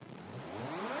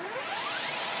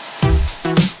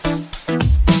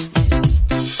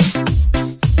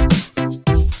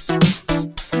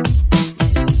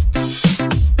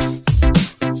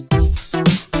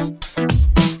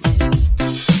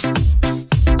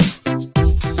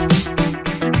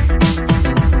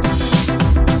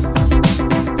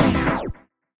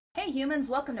friends,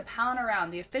 welcome to Pound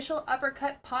Around, the official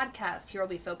Uppercut podcast. Here we'll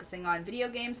be focusing on video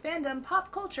games, fandom,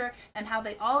 pop culture, and how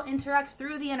they all interact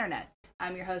through the internet.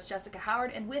 I'm your host, Jessica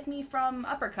Howard, and with me from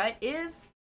Uppercut is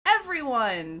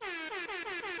everyone!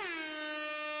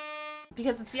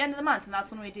 Because it's the end of the month, and that's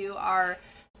when we do our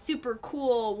super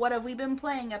cool What Have We Been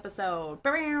Playing episode.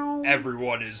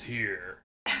 Everyone is here.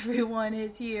 Everyone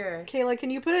is here. Kayla, can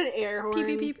you put an air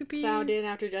horn sound in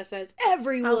after Jess says,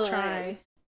 everyone?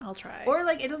 I'll try. Or,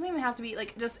 like, it doesn't even have to be,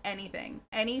 like, just anything.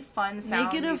 Any fun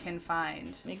sound you can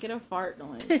find. Make it a fart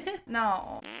noise.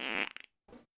 No.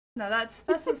 No, that's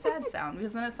a sad sound,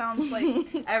 because then it sounds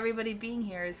like everybody being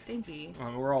here is stinky.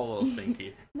 We're all a little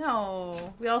stinky.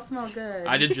 No, we all smell good.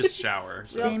 I did just shower.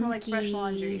 We all smell like fresh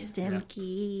laundry.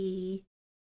 Stinky.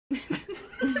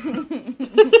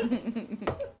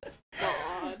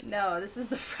 God. No, this is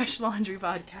the Fresh Laundry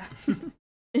Podcast.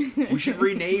 We should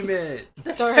rename it.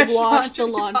 Start Wash the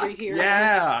Laundry Hero.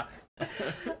 Yeah.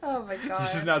 Oh my god.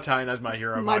 This is now Tying as My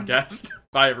Hero podcast.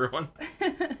 Bye, everyone.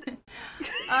 But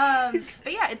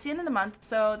yeah, it's the end of the month,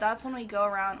 so that's when we go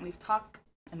around and we've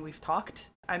talked.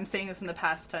 I'm saying this in the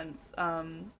past tense. I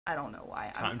don't know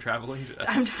why. Time traveling.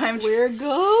 We're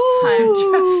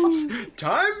ghosts.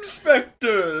 Time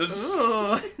specters.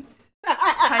 Ooh.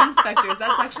 Time Specters.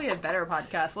 That's actually a better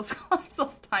podcast. Let's call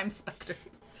ourselves Time Specters.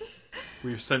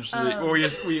 We essentially,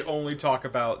 we only talk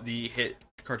about the hit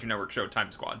Cartoon Network show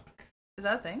Time Squad. Is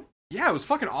that a thing? Yeah, it was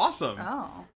fucking awesome.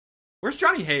 Oh. Where's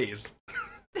Johnny Hayes?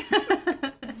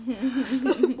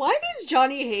 Why is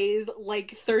Johnny Hayes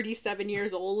like 37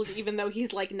 years old, even though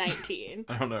he's like 19?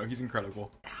 I don't know. He's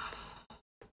incredible.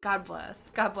 God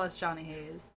bless. God bless Johnny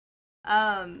Hayes.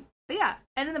 But yeah,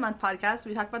 end of the month podcast.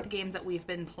 We talk about the games that we've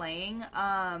been playing.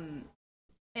 And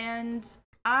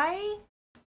I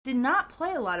did not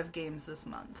play a lot of games this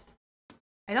month.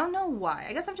 I don't know why.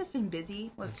 I guess I've just been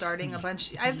busy with starting a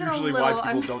bunch. I've been usually a little.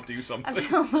 Why people don't do something. I've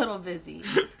been a little busy.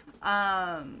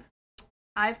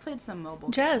 I've played some mobile.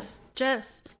 Jess,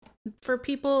 for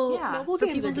people, Yeah. for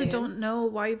games people are who games. don't know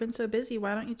why you've been so busy,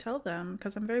 why don't you tell them?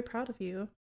 Because I'm very proud of you.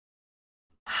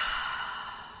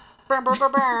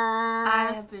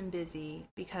 I have been busy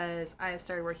because I have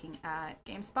started working at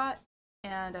GameSpot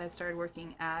and I've started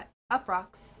working at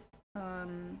Uproxx.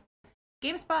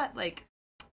 GameSpot, like,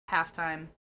 half-time,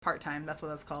 part-time, that's what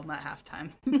that's called, not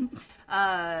half-time.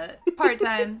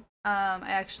 Part-time.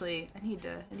 I need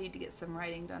to get some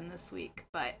writing done this week.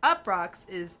 But Uproxx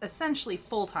is essentially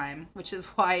full-time, which is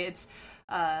why it's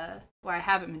why I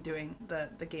haven't been doing the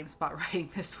GameSpot writing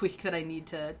this week that I need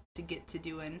to get to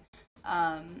doing.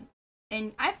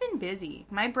 And I've been busy.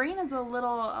 My brain is a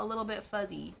little bit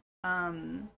fuzzy.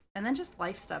 And then just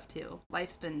life stuff too.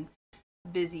 Life's been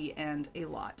busy and a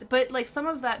lot. But like some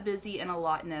of that busy and a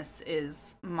lotness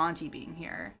is Monty being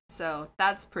here. So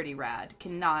that's pretty rad.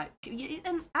 And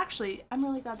actually, I'm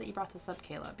really glad that you brought this up,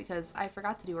 Kayla, because I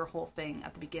forgot to do her whole thing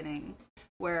at the beginning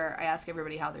where I ask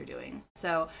everybody how they're doing.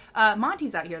 So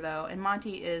Monty's out here though, and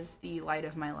Monty is the light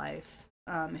of my life.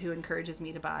 Who encourages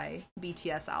me to buy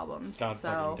BTS albums. God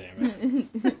so fucking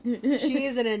damn it. She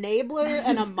is an enabler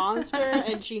and a monster,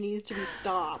 and she needs to be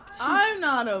stopped. I'm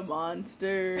not a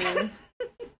monster.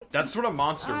 That's what a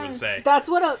monster would say. That's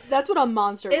what a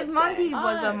monster would if Monty say.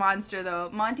 was a monster, though,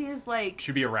 Monty is like...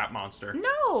 Should be a rap monster.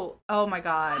 No! Oh my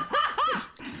god.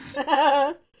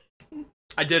 I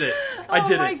did it. I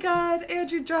did it. Oh my god,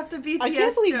 Andrew dropped the BTS I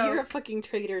can't believe joke. you're a fucking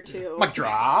traitor too. Mic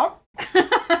drop.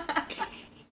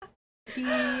 He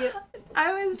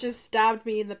I was just stabbed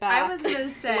me in the back. I was gonna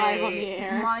live on the say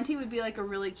air. Monty would be like a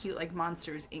really cute like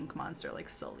Monsters Inc. monster like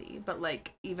Sully, but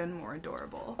like even more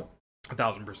adorable.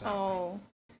 1,000%. Oh,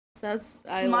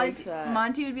 I like that.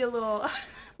 Monty would be a little.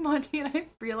 Monty and I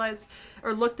realized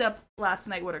or looked up last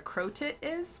night what a crow tit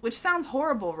is, which sounds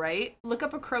horrible, right? Look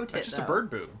up a crow tit. That's just though. a bird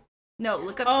boob. No,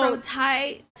 look up. Oh,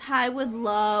 crow. Ty would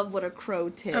love what a crow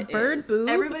tit A bird is. boob?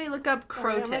 Everybody look up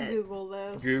crow I'm gonna tit. Google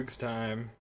this. Googs time.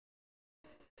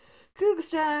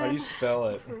 Googs time. How do you spell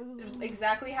it?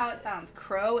 Exactly how it sounds.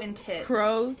 Crow and tit.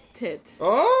 Crow tit.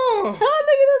 Oh! Oh, look at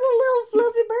the little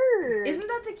fluffy bird. Isn't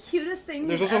that the cutest thing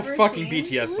There's you've also a ever fucking seen?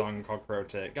 BTS song called Crow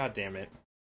Tit. God damn it.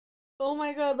 Oh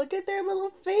my god, look at their little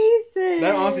faces.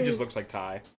 That honestly just looks like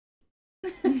Ty.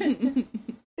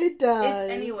 It does.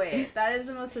 Anyway, that is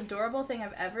the most adorable thing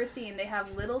I've ever seen. They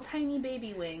have little tiny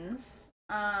baby wings.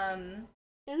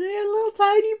 And their little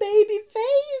tiny baby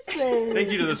faces. Thank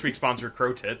you to this week's sponsor,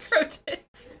 Crow Tits. Crow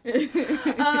tits.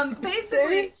 Basically,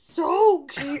 They're so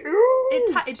cute.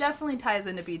 it definitely ties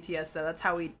into BTS though. That's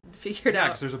how we figured Yeah, out.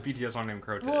 because there's a BTS song named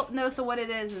Crow Tit. Well, no. So what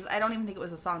it is I don't even think it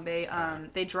was a song. They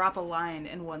drop a line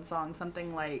in one song,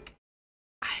 something like,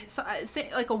 say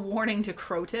like a warning to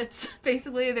crow tits.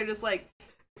 Basically, they're just like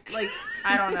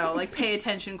I don't know, like pay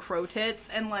attention crow tits,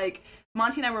 and like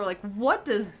Monty and I were like, what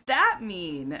does that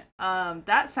mean?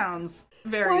 That sounds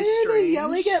very Why strange. are they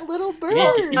yelling at little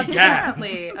birds?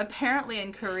 Apparently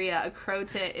in Korea, a crow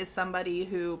tit is somebody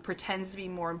who pretends to be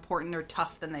more important or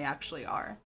tough than they actually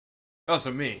are. Oh,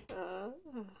 so me.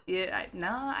 Yeah,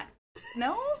 no.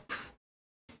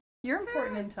 You're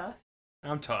important and tough.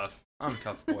 I'm tough. I'm a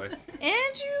tough boy.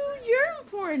 Andrew, you're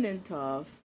important and tough.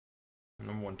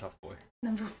 Number one tough boy.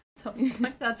 Number one tough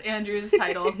boy. That's Andrew's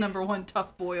title, is number one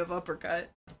tough boy of Uppercut.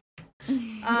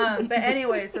 But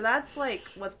anyway, so that's like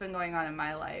what's been going on in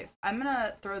my life. I'm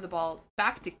gonna throw the ball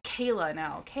back to Kayla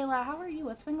now. Kayla, how are you?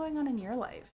 What's been going on in your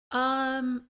life?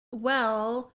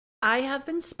 Well, I have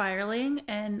been spiraling,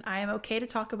 and I am okay to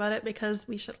talk about it because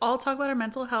we should all talk about our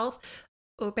mental health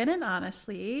open and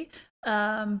honestly.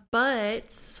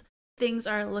 But things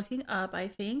are looking up, I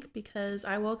think, because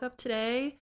I woke up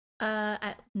today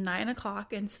at 9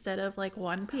 o'clock instead of like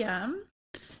 1 p.m.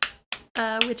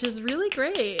 Which is really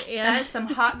great. And that is some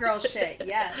hot girl shit,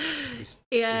 yes. We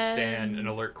stand an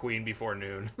alert queen before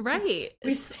noon. Right.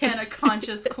 We stand a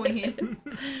conscious queen.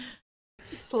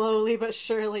 Slowly but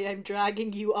surely, I'm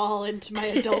dragging you all into my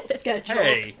adult schedule.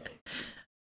 Hey!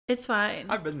 It's fine.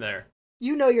 I've been there.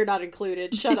 You know you're not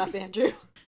included. Shut up, Andrew.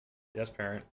 Yes,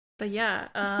 parent. But yeah,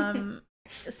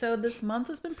 so this month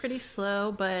has been pretty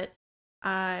slow, but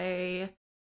I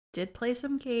did play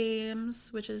some games,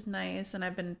 which is nice, and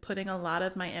I've been putting a lot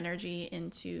of my energy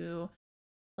into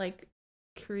like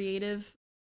creative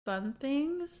fun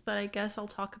things that I guess I'll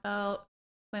talk about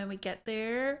when we get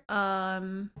there.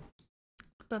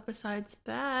 But besides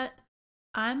that,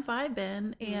 I'm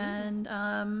vibing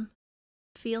and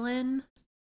feeling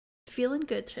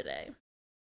good today.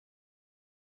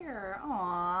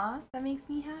 Aw, that makes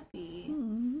me happy.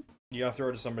 You gotta throw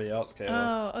it to somebody else,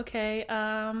 Kayla. Oh, okay.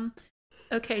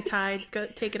 Okay, Tide, go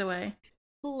take it away.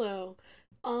 Hello.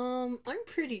 I'm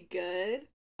pretty good.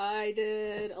 I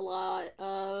did a lot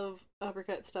of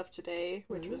Uppercut stuff today,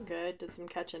 which was good. Did some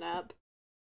catching up.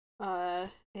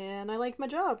 And I like my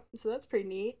job, so that's pretty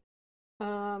neat.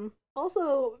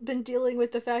 Also been dealing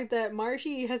with the fact that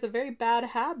Marshy has a very bad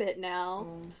habit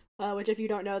now, which if you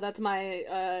don't know, that's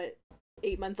my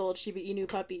 8-month-old Shiba Inu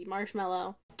puppy,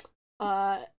 Marshmallow.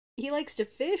 He likes to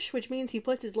fish, which means he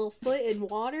puts his little foot in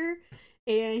water,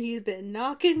 and he's been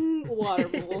knocking water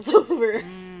bowls over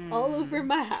all over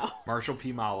my house. Marshall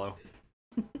P. Mallow.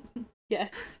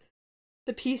 Yes.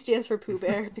 The P stands for Pooh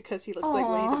Bear because he looks like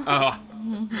Winnie the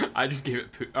Pooh. Oh, I just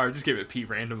gave it P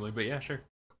randomly, but yeah, sure.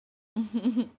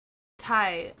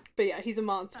 Ty. But yeah, he's a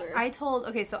monster. I told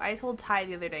Ty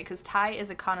the other day, because Ty is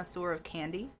a connoisseur of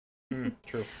candy.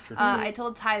 True. I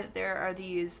told Ty that there are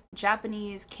these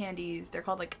Japanese candies. They're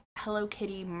called like Hello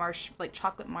Kitty like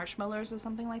chocolate marshmallows or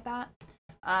something like that.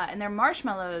 And they're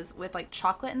marshmallows with like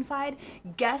chocolate inside.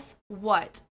 Guess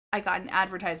what I got an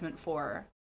advertisement for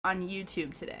on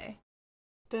YouTube today?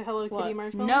 The Hello Kitty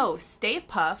marshmallows? No, Stave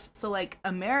Puff. So like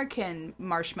American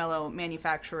marshmallow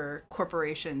manufacturer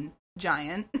corporation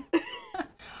giant.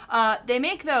 They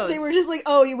make those. They were just like,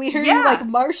 oh, we heard you like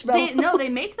marshmallows. They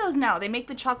make those now. They make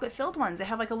the chocolate filled ones. They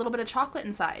have like a little bit of chocolate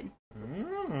inside.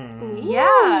 Ooh,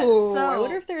 yeah. So I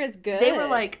wonder if they're as good. They were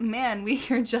like, man, we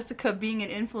hear Jessica being an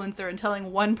influencer and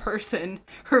telling one person,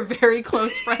 her very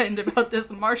close friend, about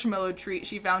this marshmallow treat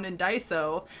she found in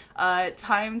Daiso.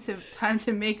 Time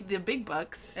to make the big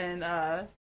bucks and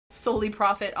solely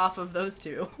profit off of those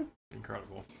two.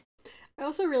 Incredible. I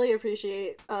also really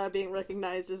appreciate being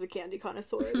recognized as a candy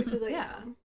connoisseur because I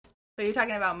am. But you're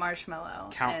talking about marshmallow.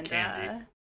 Count Candy.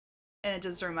 And it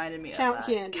just reminded me Count of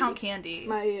Candy. Count Candy.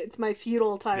 It's my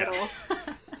feudal title. Yeah.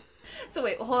 So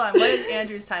wait, hold on. What is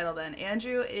Andrew's title then?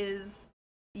 Andrew is,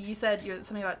 you said you're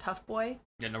something about tough boy?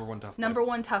 Yeah, number one tough boy. Number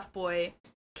one tough boy.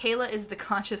 Kayla is the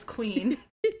conscious queen.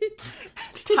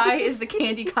 Ty is the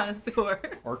candy connoisseur.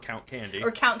 Or Count Candy.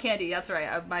 Or Count Candy, that's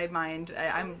right. My mind,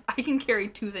 I can carry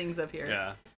two things up here.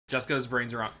 Yeah. Jessica's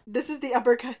brains are on. This is the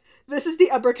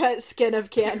uppercut skin of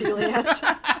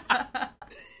Candyland.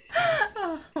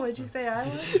 What'd you say,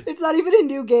 Iowa? It's not even a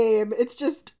new game. It's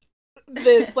just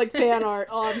this like fan art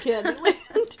on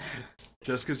Candyland.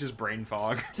 Jessica's just brain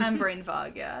fog. I'm brain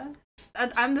fog, yeah.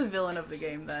 I'm the villain of the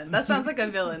game then. That sounds like a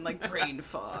villain, like brain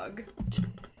fog.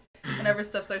 Whenever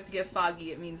stuff starts to get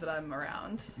foggy, it means that I'm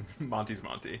around. Monty's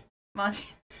Monty.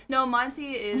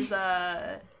 Monty is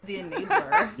the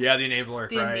enabler. Yeah, the enabler.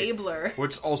 The enabler.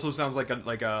 Which also sounds like a.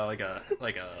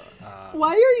 Why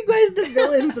are you guys the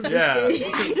villains of this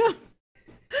game?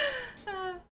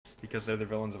 Because they're the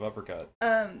villains of Uppercut.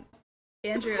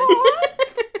 Andrew,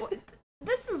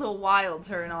 this is was a wild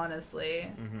turn,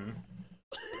 honestly. Mm-hmm.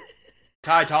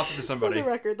 Ty, toss it to For somebody. the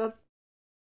record, that's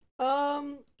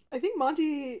I think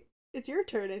Monty, it's your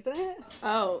turn, isn't it?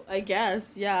 Oh, I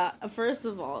guess. Yeah. First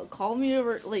of all, call me a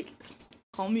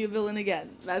villain again.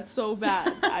 That's so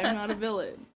bad. I'm not a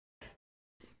villain.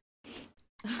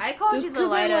 I called Just you the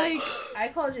 'cause I light like- I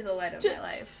called you the light of my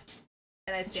life.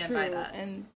 And I stand by True, that.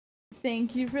 and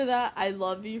thank you for that. I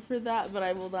love you for that, but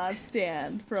I will not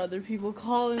stand for other people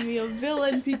calling me a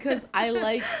villain because I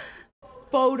like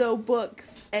photo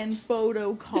books and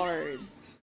photo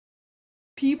cards.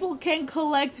 People can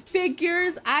collect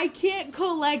figures. I can't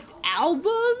collect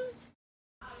albums.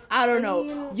 I don't know.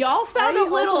 mean, Y'all sound I a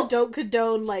little also don't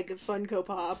condone, like, Funko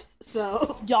Pops,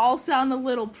 so... y'all sound a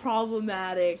little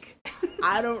problematic.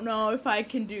 I don't know if I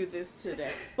can do this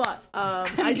today. But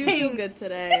I do feel getting- good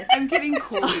today. I'm getting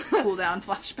cool down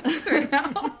flashbacks right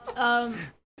now.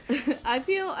 I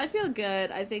feel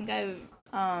good. I think I've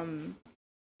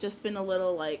just been a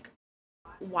little like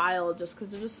wild just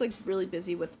because I'm just like really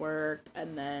busy with work,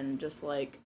 and then just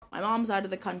like my mom's out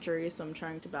of the country, so I'm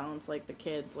trying to balance like the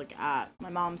kids like at my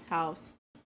mom's house.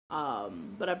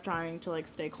 But I'm trying to like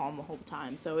stay calm the whole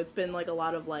time. So it's been like a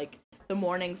lot of like the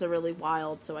mornings are really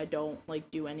wild, so I don't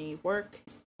like do any work,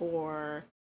 or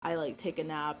I like take a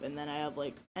nap and then I have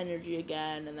like energy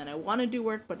again, and then I want to do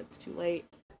work but it's too late.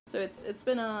 So it's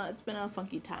been a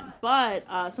funky time. But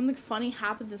something funny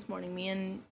happened this morning. Me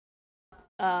and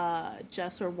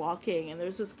Jess were walking, and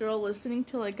there's this girl listening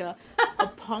to like a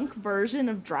punk version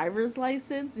of Driver's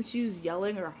License, and she was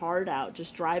yelling her heart out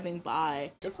just driving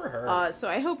by. Good for her. So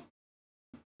I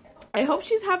hope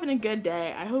she's having a good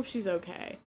day. I hope she's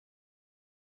okay.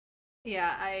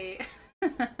 Yeah,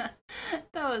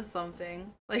 that was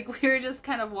something. Like, we were just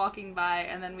kind of walking by,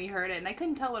 and then we heard it, and I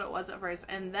couldn't tell what it was at first,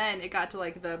 and then it got to,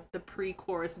 like, the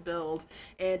pre-chorus build,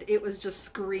 and it was just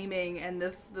screaming, and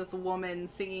this woman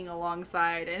singing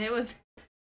alongside, and it was...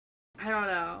 I don't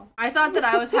know. I thought that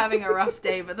I was having a rough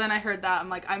day, but then I heard that, I'm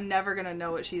like, I'm never gonna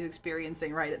know what she's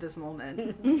experiencing right at this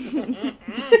moment.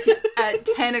 At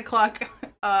 10 o'clock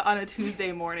on a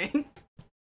Tuesday morning.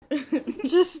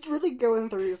 Just really going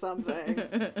through something.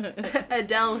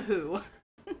 Adele who?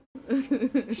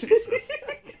 Jesus.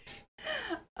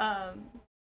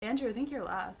 Andrew, I think you're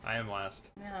last. I am last.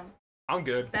 Yeah. I'm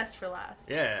good. Best for last.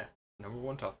 Yeah. Number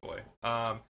one tough boy.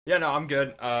 Yeah, no, I'm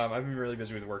good. I've been really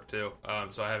busy with work too.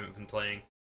 So I haven't been playing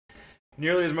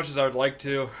nearly as much as I would like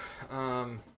to.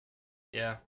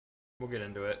 Yeah. We'll get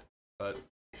into it. But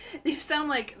You sound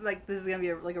like this is gonna be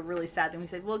a really sad thing. We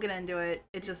said we'll get into it.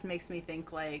 It just makes me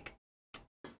think like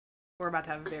we're about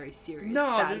to have a very serious,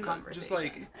 sad conversation. Just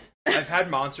like I've had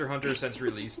Monster Hunter since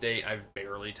release date. I've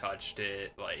barely touched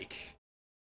it. Like,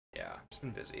 yeah, just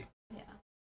been busy. Yeah.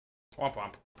 Womp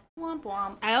womp. Womp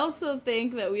womp. I also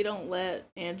think that we don't let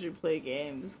Andrew play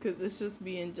games because it's just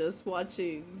me and just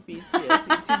watching BTS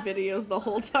YouTube videos the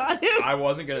whole time. I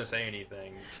wasn't gonna say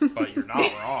anything, but you're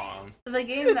not wrong. The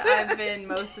game that I've been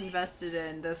most invested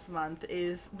in this month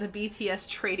is the BTS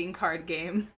trading card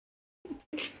game.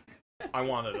 I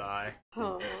want to die.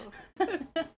 Oh. Can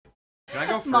I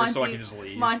go first so I can just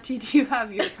leave? Monty, do you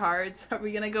have your cards? Are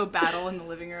we gonna go battle in the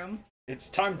living room? It's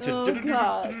time to Oh,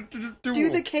 God. Do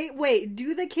the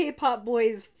K-pop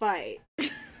boys fight?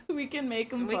 We can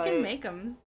make them We can make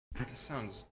them. This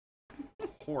sounds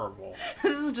horrible.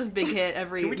 This is just big hit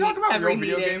every. Can we talk about every real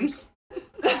video meeting. games?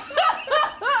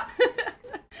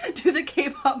 Do the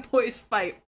K-pop boys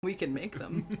fight? We can make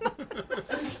them.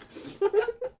 That's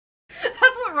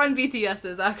what Run BTS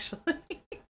is, actually.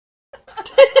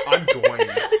 I'm going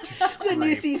to The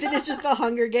new scrape. season is just the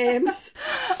Hunger Games.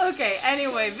 Okay.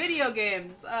 Anyway, video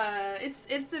games.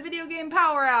 It's the video game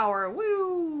power hour.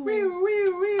 Woo!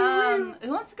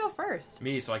 Who wants to go first?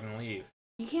 Me, so I can leave.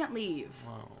 You can't leave.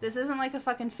 Wow. This isn't like a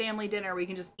fucking family dinner where you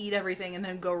can just eat everything and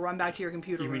then go run back to your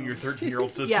computer You room. mean your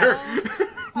 13-year-old sister? Yes.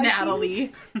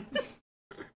 Natalie.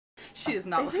 She is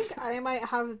not I think listening. I might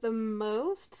have the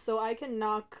most, so I can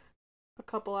knock a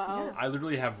couple out. I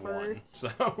literally have one, First.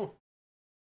 so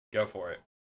go for it.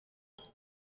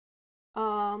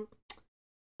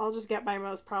 I'll just get my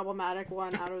most problematic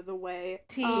one out of the way.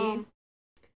 T.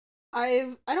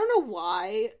 I don't know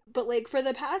why, but like for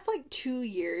the past like 2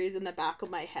 years in the back of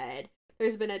my head,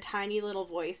 there's been a tiny little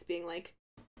voice being like,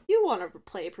 "You want to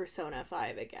play Persona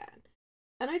 5 again."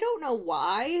 And I don't know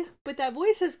why, but that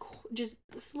voice has just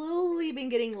slowly been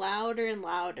getting louder and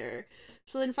louder.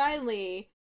 So then finally,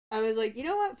 I was like, you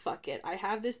know what? Fuck it. I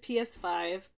have this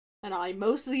PS5, and I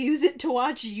mostly use it to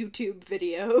watch YouTube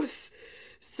videos.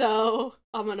 So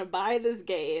I'm gonna buy this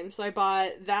game. So I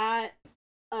bought that.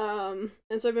 And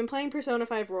so I've been playing Persona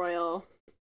 5 Royal.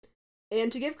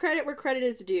 And to give credit where credit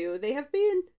is due, they have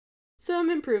been some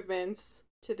improvements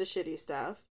to the shitty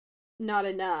stuff. Not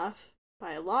enough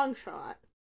by a long shot,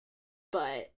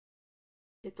 but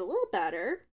it's a little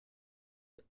better.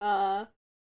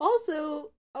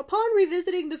 Also, upon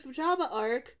revisiting the Futaba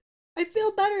arc, I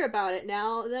feel better about it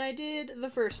now than I did the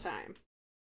first time.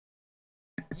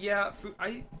 Yeah,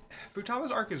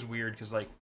 Futaba's arc is weird because like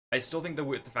I still think the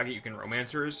fact that you can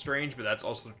romance her is strange, but that's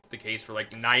also the case for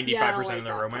like 95% of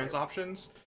the romance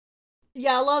options.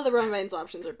 Yeah, a lot of the romance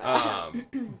options are bad.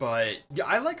 But yeah,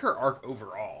 I like her arc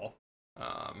overall.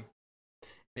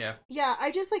 Yeah. Yeah,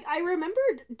 I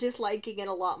remembered disliking it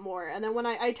a lot more, and then when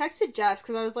I texted Jess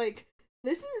because I was like,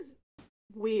 this is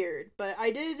weird, but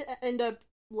I did end up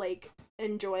like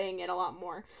enjoying it a lot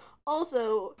more.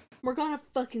 Also, Morgana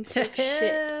fucking sucks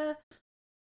shit.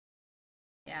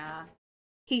 Yeah.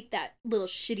 Hate that little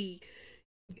shitty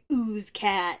ooze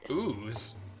cat.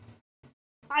 Ooze?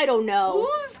 I don't know.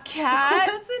 Ooze cat?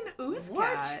 What's an ooze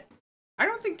cat? I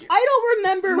don't think I don't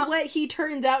remember what he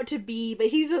turns out to be, but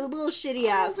he's a little shitty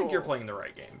asshole. I don't think you're playing the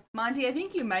right game. Monty, I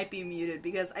think you might be muted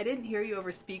because I didn't hear you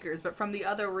over speakers, but from the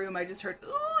other room I just heard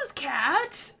ooze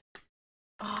cat.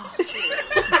 Oh.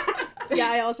 Yeah,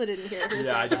 I also didn't hear her.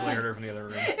 Yeah, I definitely heard her from the other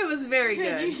room. It was very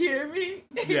good. Can you hear me?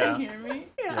 Yeah. Can you hear me?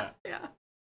 Yeah.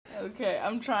 Okay,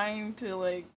 I'm trying to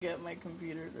like get my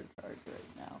computer to charge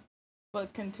right now.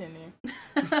 But continue.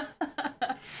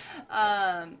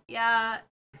 Yeah.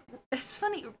 It's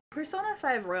funny. Persona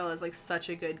 5 Royal is like such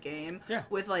a good game. Yeah.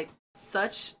 With like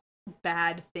such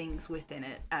bad things within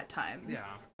it at times.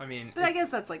 Yeah. I mean, but I guess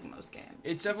that's like most games.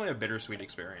 It's definitely a bittersweet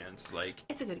experience. Like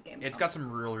it's a good game. It's got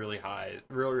some real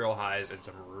highs and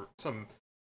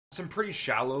some pretty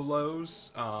shallow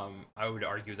lows. I would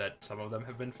argue that some of them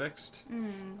have been fixed.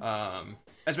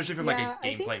 Especially from like a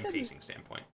gameplay and pacing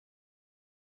standpoint.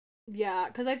 Yeah,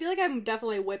 because I feel like I'm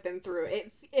definitely whipping through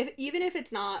it. Even if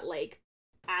it's not like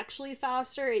actually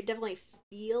faster, it definitely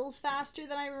feels faster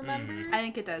than I remember. I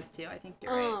think it does too. I think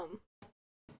you're right.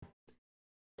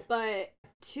 But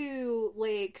to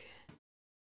like,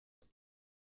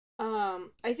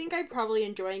 I think I'm probably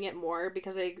enjoying it more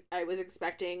because I was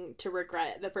expecting to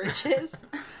regret the purchase.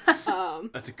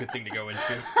 That's a good thing to go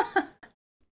into.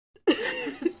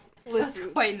 Listen, That's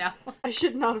quite now. I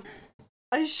shouldn't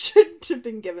have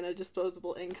been given a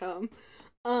disposable income.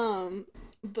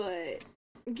 But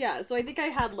yeah, so I think I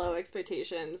had low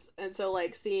expectations, and so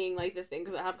like seeing like the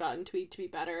things that have gotten tweaked to be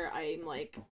better, I'm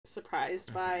like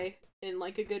surprised by in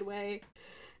like a good way.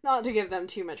 Not to give them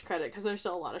too much credit because there's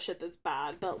still a lot of shit that's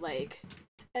bad, but like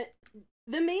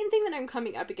the main thing that I'm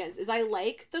coming up against is I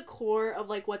like the core of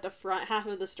like what the front half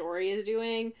of the story is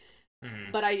doing.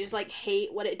 But I just like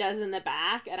hate what it does in the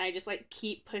back, and I just like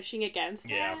keep pushing against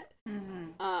that.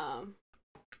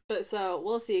 But so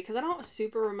we'll see, because I don't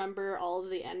super remember all of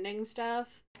the ending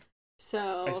stuff.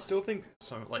 So I still think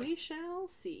some like we shall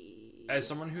see. As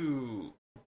someone who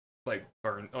like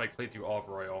played through all of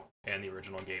Royal and the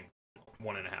original game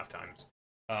 1.5 times,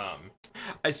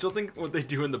 I still think what they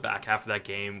do in the back half of that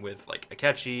game with like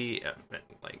Akechi,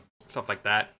 like stuff like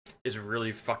that, is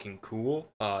really fucking cool.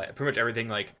 Pretty much everything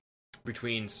like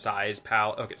between Sai's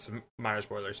Palace. Okay, some minor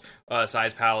spoilers.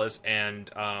 Sai's Palace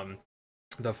and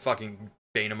the fucking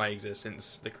bane of my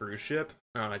existence, the cruise ship.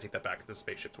 Oh, and I take that back. The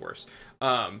spaceship's worse.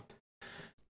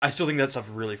 I still think that stuff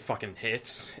really fucking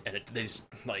hits, and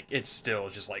it's still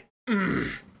just like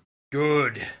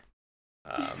good.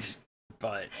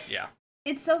 But yeah,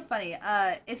 it's so funny.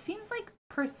 It seems like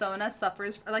Persona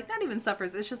suffers, or like not even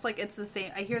suffers. It's just like it's the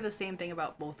same. I hear the same thing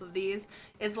about both of these.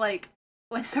 Is like,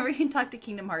 whenever you talk to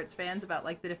Kingdom Hearts fans about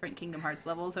like the different Kingdom Hearts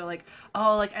levels, they're like,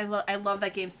 "Oh, like I love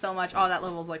that game so much. Oh, that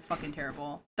level's like fucking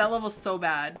terrible. That level's so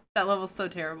bad. That level's so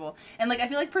terrible." And like I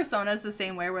feel like Persona is the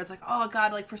same way, where it's like, "Oh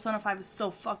god, like Persona 5 is so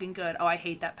fucking good. Oh, I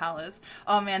hate that palace.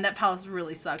 Oh man, that palace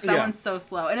really sucks. That one's so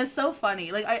slow." And it's so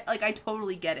funny. Like I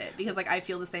totally get it, because like I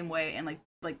feel the same way, and like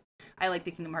I like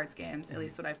the Kingdom Hearts games, at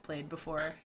least what I've played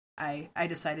before I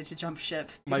decided to jump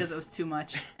ship because it was too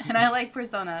much. And I like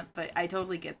Persona, but I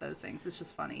totally get those things. It's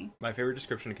just funny. My favorite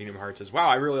description of Kingdom Hearts is, "Wow,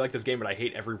 I really like this game, but I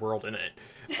hate every world in it."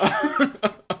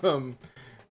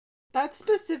 That's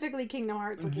specifically Kingdom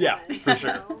Hearts 1. Yeah, for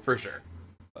sure. For sure.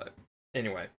 But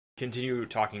anyway, continue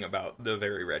talking about the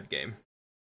Very Red game.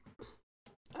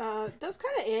 That's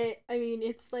kind of it. I mean,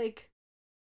 it's like,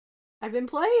 I've been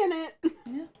playing it.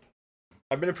 Yeah.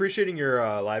 I've been appreciating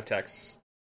your live texts.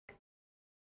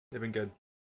 They've been good.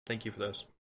 Thank you for those.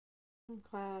 I'm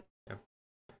glad. Yeah.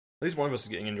 At least one of us is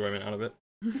getting enjoyment out of it.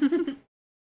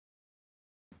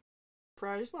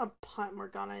 Bro, I just want to punt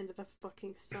Morgana into the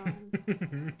fucking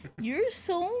sun. You're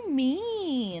so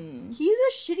mean. He's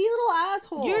a shitty little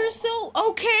asshole. You're so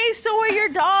okay. So are your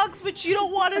dogs, but you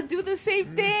don't want to do the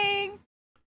same thing.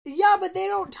 Yeah, but they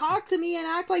don't talk to me and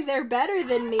act like they're better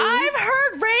than me. I've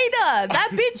heard Reyna. That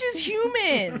bitch is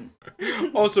human.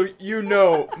 Also, you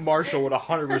know Marshall would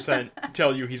 100%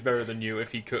 tell you he's better than you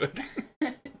if he could.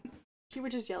 He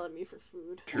would just yell at me for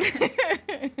food. True.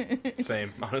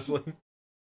 Same, honestly.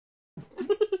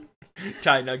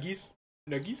 Thai nuggies?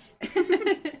 Nuggies?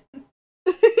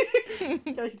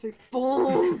 Yeah, he'd say,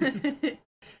 boom. And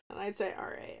I'd say,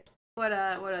 alright. What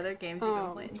other games you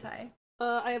been playing, Ty?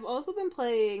 I have also been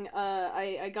playing,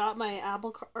 I got my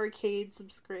Apple Arcade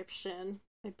subscription.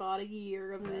 I bought a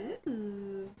year of it.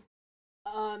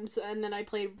 And then I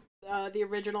played the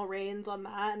original Reigns on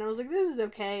that, and I was like, this is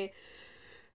okay.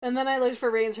 And then I looked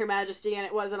for Reigns Her Majesty, and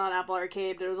it wasn't on Apple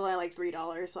Arcade, but it was only like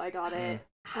 $3, so I got it.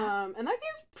 And that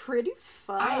game's pretty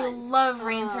fun. I love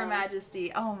Reigns Her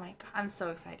Majesty. Oh my god, I'm so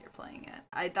excited you're playing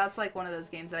it. That's like one of those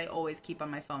games that I always keep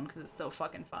on my phone because it's so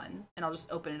fucking fun, and I'll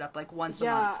just open it up like once a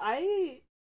month. Yeah,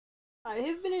 I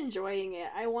have been enjoying it.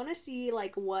 I want to see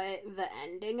like what the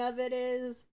ending of it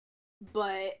is,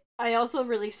 but I also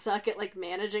really suck at like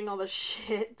managing all the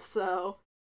shit, so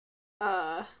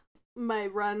my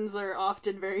runs are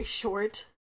often very short.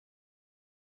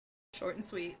 Short and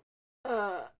sweet.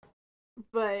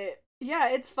 But yeah,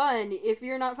 it's fun. If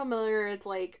you're not familiar, it's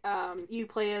like you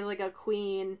play as like a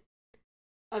queen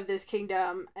of this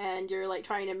kingdom, and you're like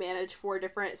trying to manage 4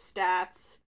 different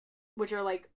stats, which are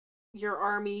like your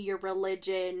army, your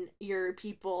religion, your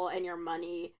people, and your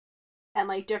money. And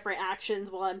like different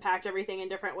actions will impact everything in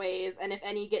different ways, and if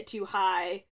any get too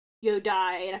high, you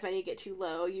die, and if any get too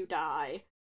low, you die.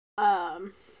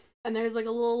 And there's like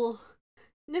a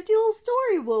nifty little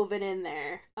story woven in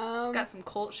there. It's got some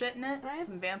cult shit in it, right?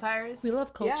 some vampires. We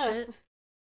love cult shit.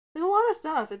 There's a lot of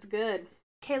stuff. It's good.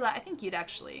 Kayla, I think you'd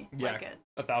actually like it.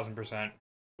 1,000%.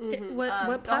 Mm-hmm.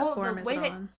 What platform is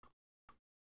it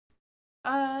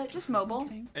on? Just mobile.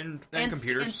 Okay. And and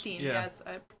computers. and Steam, yeah. yes,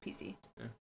 PC Yeah.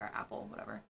 or Apple,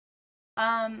 whatever.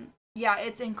 Yeah,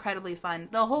 it's incredibly fun.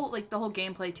 The whole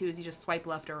gameplay too is you just swipe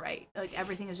left or right. Like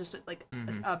everything is just like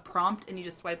a prompt, and you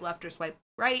just swipe left or swipe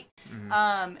right.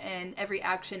 And every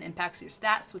action impacts your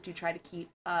stats, which you try to keep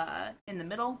in the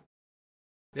middle.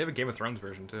 They have a Game of Thrones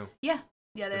version too. Yeah,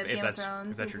 they have Game of If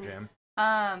Thrones. that's your jam.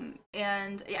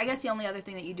 And I guess the only other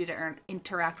thing that you do to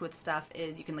interact with stuff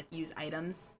is you can like use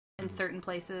items in certain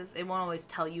places. It won't always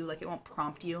tell you, like it won't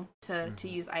prompt you to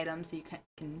use items, so you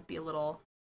can be a little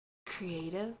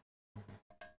creative.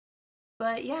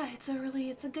 But yeah, it's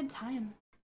a good time.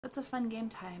 That's a fun game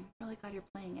time. Really glad you're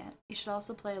playing it. You should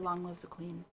also play Long Live the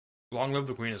Queen. Long Live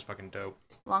the Queen is fucking dope.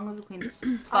 Long Live the Queen is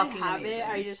I fucking have amazing. it.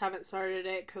 I just haven't started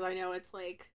it because I know it's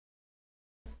like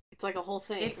a whole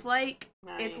thing. It's like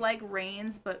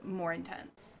Reigns, but more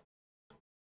intense.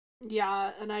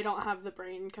 Yeah, and I don't have the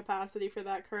brain capacity for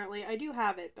that currently. I do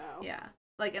have it though. Yeah.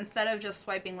 Like, instead of just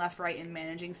swiping left, right, and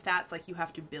managing stats, like, you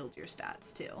have to build your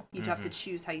stats, too. You have to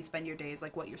choose how you spend your days,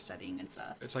 like, what you're studying and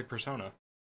stuff. It's like Persona.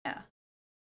 Yeah.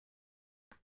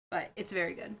 But it's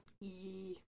very good.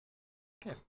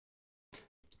 Yeah.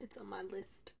 It's on my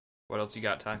list. What else you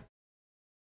got, Ty?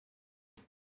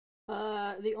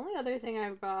 The only other thing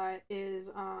I've got is,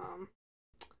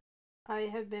 I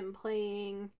have been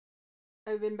playing...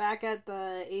 I've been back at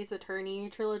the Ace Attorney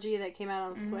trilogy that came out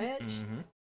on Switch.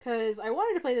 Because I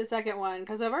wanted to play the second one,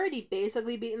 because I've already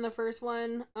basically beaten the first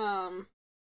one. I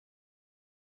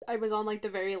was on, like, the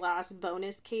very last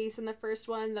bonus case in the first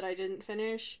one that I didn't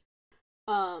finish.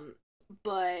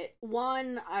 But,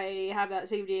 1, I have that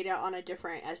save data on a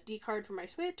different SD card for my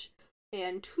Switch.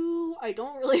 And 2, I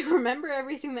don't really remember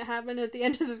everything that happened at the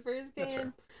end of the first game. That's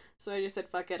fair. So I just said,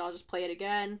 fuck it, I'll just play it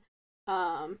again.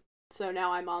 So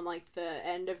now I'm on, like, the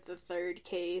end of the third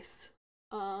case.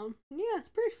 Yeah, it's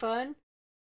pretty fun.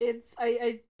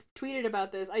 I tweeted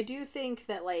about this. I do think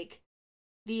that, like,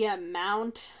 the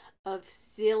amount of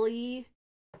silly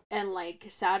and, like,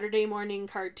 Saturday morning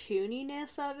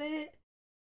cartooniness of it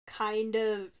kind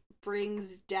of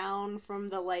brings down from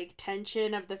the, like,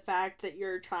 tension of the fact that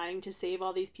you're trying to save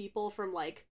all these people from,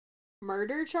 like,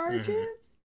 murder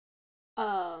charges.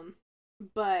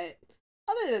 But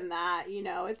other than that, you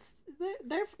know,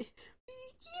 they're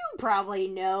you probably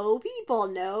know, people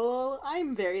know,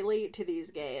 I'm very late to these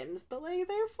games, but, like,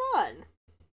 they're fun.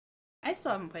 I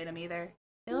still haven't played them either.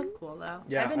 They look cool, though.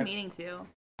 Yeah, I've been meaning to.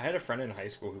 I had a friend in high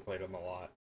school who played them a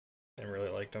lot and really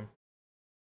liked them.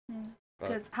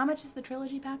 Because how much is the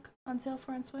trilogy pack on sale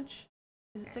for on Switch?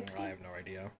 Is it 60? I have no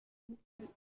idea.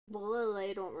 Well,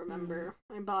 I don't remember.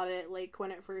 I bought it like when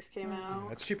it first came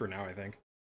out. It's cheaper now, I think.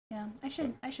 Yeah, I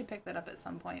should pick that up at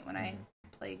some point when I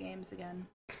play games again.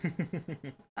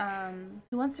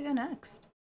 Who wants to go next?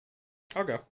 I'll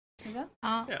go. You go?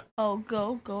 Yeah. Oh,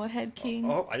 go ahead, King.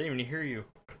 Oh, I didn't even hear you.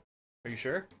 Are you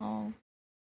sure? Oh.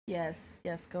 Yes,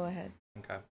 go ahead.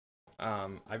 Okay.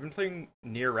 I've been playing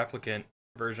Nier Replicant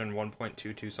version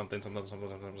 1.22 something.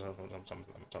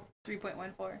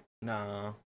 3.14.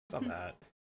 No, it's not that.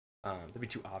 That'd be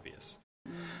too obvious.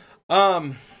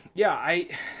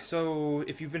 So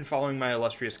if you've been following my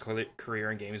illustrious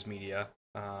career in games media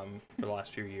for the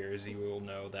last few years, you will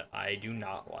know that I do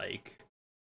not like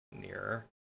Nier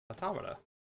Automata.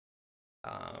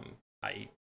 It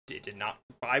did not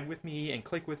vibe with me and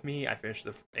click with me. I finished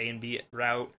the A and B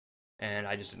route, and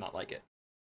I just did not like it.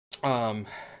 And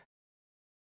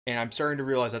I'm starting to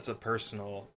realize that's a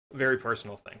very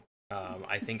personal thing.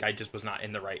 I think I just was not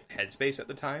in the right headspace at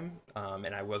the time,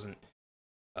 and I wasn't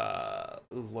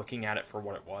looking at it for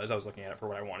what it was. I was looking at it for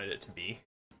what I wanted it to be.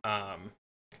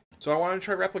 So I wanted to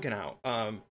try Replicant out.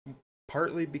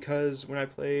 Partly because when I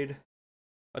played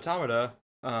Automata,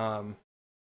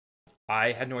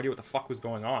 I had no idea what the fuck was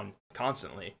going on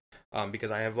constantly.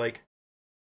 Because I have like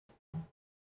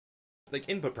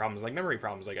input problems, like memory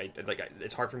problems.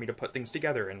 It's hard for me to put things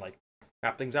together and like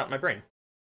map things out in my brain.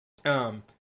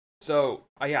 So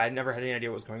I never had any idea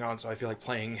what was going on. So I feel like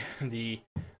playing the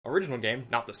original game,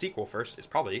 not the sequel first, is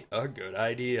probably a good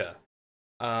idea.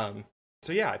 So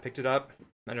yeah, I picked it up.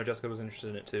 I know Jessica was interested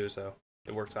in it too, so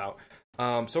it works out.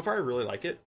 So far I really like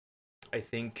it. I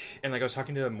think, and like I was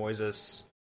talking to Moises,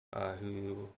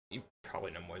 who, you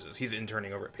probably know Moises. He's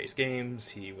interning over at Pace Games.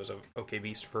 He was a OK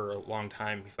Beast for a long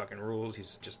time. He fucking rules.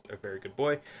 He's just a very good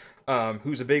boy.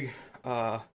 Who's a big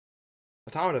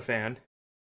Automata fan.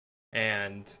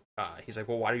 And he's like,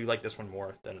 well, why do you like this one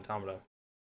more than Automata?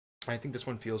 I think this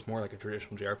one feels more like a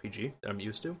traditional JRPG that I'm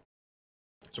used to.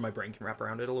 So my brain can wrap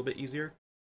around it a little bit easier.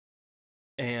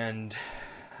 And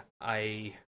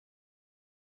I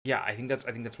think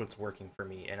that's what's working for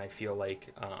me. And I feel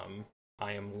like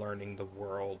I am learning the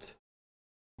world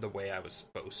the way I was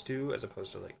supposed to, as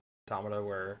opposed to like Automata,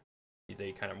 where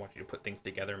they kind of want you to put things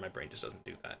together, and my brain just doesn't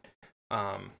do that.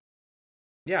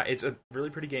 Yeah, it's a really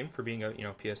pretty game for being a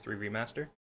PS3 remaster.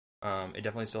 It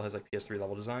definitely still has like PS3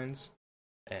 level designs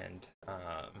and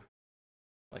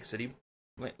like city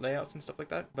layouts and stuff like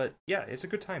that. But yeah, it's a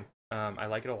good time. I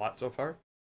like it a lot so far.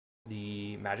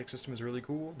 The magic system is really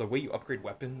cool. The way you upgrade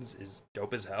weapons is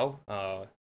dope as hell.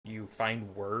 You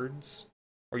find words,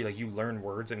 or you learn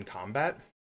words in combat,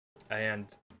 and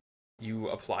you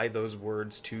apply those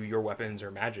words to your weapons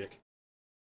or magic,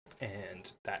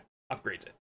 and that upgrades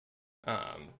it.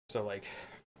 So like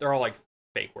they're all like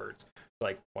fake words.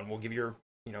 Like one will give your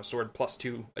sword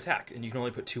 +2 attack, and you can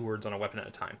only put 2 words on a weapon at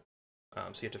a time.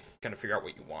 So you have to kind of figure out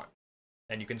what you want,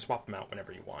 and you can swap them out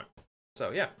whenever you want. So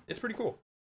yeah, it's pretty cool.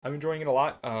 I'm enjoying it a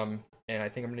lot. And I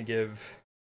think I'm gonna give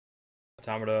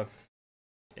Automata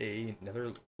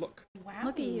another look. Wow.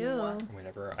 Look at you.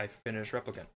 Whenever I finish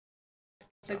Replicant.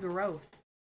 The growth.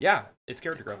 Yeah, it's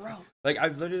character growth. Like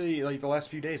I've literally the last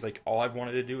few days, like all I've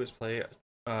wanted to do is play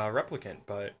Replicant,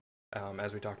 but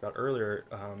as we talked about earlier,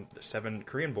 the 7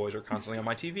 Korean boys are constantly on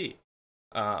my TV.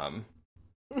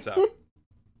 So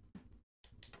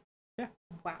yeah.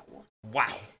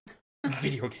 Wow.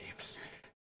 Video games.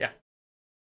 Yeah.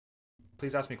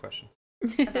 Please ask me questions.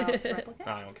 About Replicant?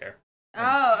 I don't care.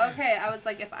 Oh, okay. I was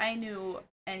like, if I knew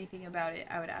anything about it,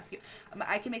 I would ask you.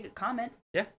 I can make a comment.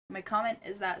 Yeah. My comment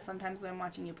is that sometimes when I'm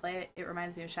watching you play it, it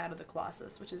reminds me of Shadow of the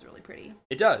Colossus, which is really pretty.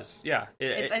 It does, yeah.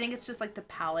 I think it's just like the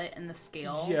palette and the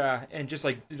scale. Yeah, and just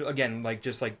like again, like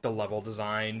just like the level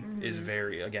design is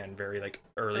very like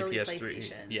early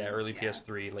PS3. Yeah, early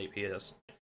PS3, late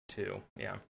PS2.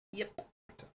 Yeah. Yep.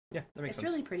 So, yeah, that makes sense.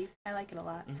 It's really pretty. I like it a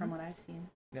lot from what I've seen.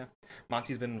 Yeah,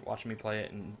 Monty's been watching me play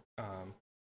it, and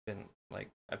been like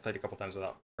I've played a couple times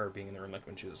without her being in the room, like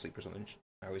when she was asleep or something.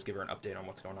 I always give her an update on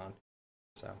what's going on.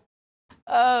 So.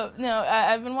 No,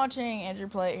 I've been watching Andrew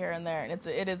play it here and there, and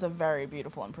it is a very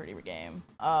beautiful and pretty game.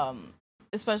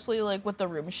 Especially like with the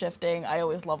room shifting. I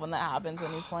always love when that happens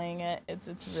when he's playing it. It's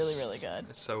really, really good.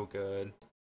 It's so good.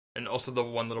 And also the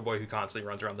one little boy who constantly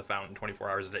runs around the fountain 24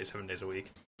 hours a day, 7 days a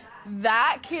week.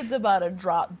 That kid's about to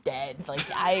drop dead. Like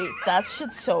that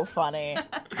shit's so funny.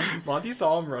 Monty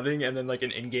saw him running, and then like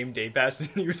an in-game day passed, and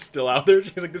he was still out there.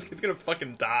 She's like, "This kid's gonna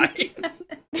fucking die."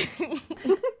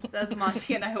 That's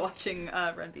Monty and I watching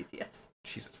Run BTS.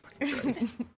 Jesus fucking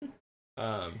Christ.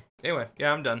 Anyway,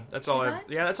 yeah, I'm done. That's all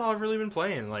I've really been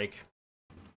playing. Like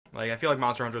I feel like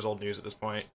Monster Hunter is old news at this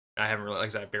point. I haven't really, like I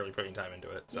said, I barely put any time into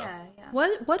it. So Yeah.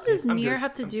 What does I'm Nier good.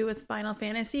 have to do with Final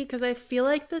Fantasy? Because I feel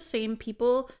like the same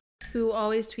people who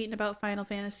always tweeting about Final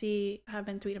Fantasy have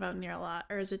been tweeting about Nier a lot,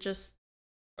 or is it just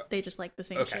they just like the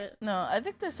same Okay. shit? No, I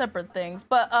think they're separate things.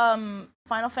 But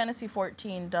Final Fantasy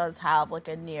 14 does have like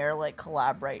a Nier like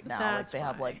collab right now. That's like they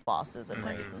have why. like bosses and Mhm.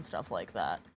 raids and stuff like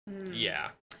that.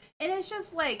 yeah, And it's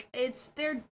just like, it's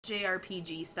their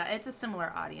JRPG stuff. It's a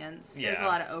similar audience. There's a Yeah.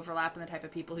 lot of overlap in the type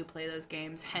of people who play those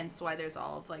games, hence why there's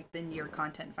all of like the Nier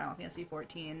content in Final Fantasy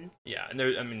 14. yeah, and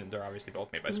they're obviously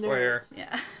both made by Square. Nerds.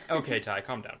 Yeah. Okay, Ty,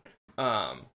 calm down.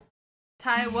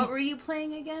 Ty, what were you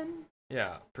playing again?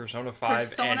 Yeah, Persona 5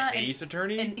 Persona and Ace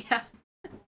Attorney. And yeah.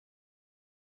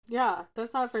 Yeah,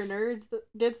 that's not for nerds.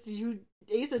 That's you.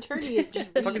 Ace Attorney is just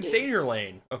reading. Fucking stay in your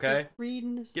lane, okay? Just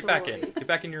reading a story. Get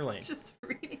back in your lane. Just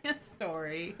reading a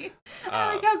story. Uh,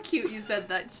 I like how cute you said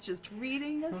that. It's just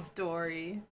reading a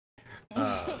story.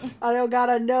 I don't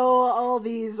gotta know all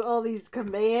these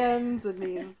commands and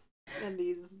these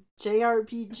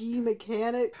JRPG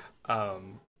mechanics. I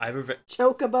have a.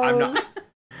 Chocobos.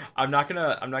 I'm not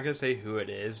gonna say who it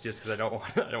is just because I don't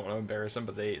want to embarrass them,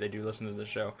 but they do listen to the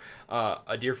show.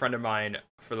 A dear friend of mine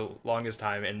for the longest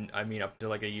time, and I mean up to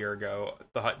like a year ago,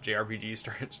 thought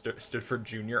JRPG stood for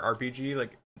Junior RPG,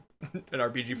 like an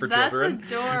RPG for That's children.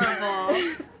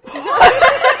 adorable.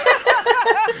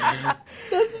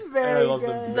 That's And very I love good.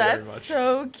 them very That's much.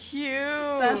 so cute.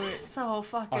 That's so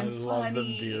fucking I funny. love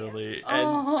them dearly,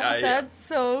 Oh, and That's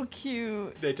so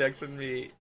cute. they texted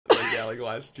me like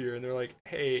last year, and they're like,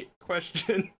 "Hey,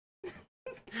 question."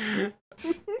 What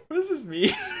does this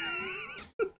mean?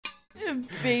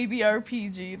 Baby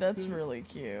RPG. That's really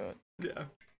cute. Yeah.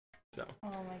 So, Oh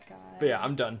my god. but yeah,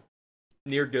 I'm done.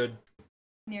 Near good.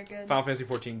 Near good. Final Fantasy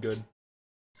 14 good.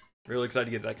 Really excited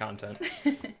to get that content.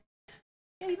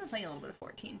 Yeah, you've been playing a little bit of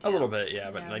 14 too. A little bit,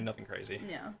 yeah, but Yeah. like nothing crazy.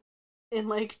 Yeah. In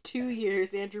like 2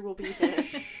 years, Andrew will be there.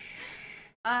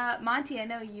 Monty, I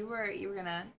know you were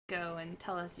gonna go and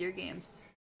tell us your games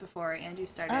before Andrew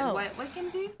started. Oh. What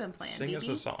games have you been playing? Sing us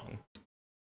BB? a song.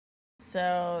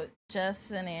 So,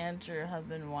 Jess and Andrew have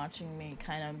been watching me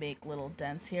kind of make little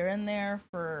dents here and there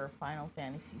for Final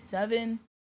Fantasy VII,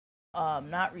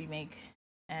 not remake,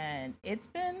 and it's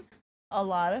been a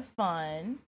lot of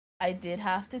fun. I did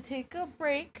have to take a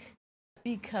break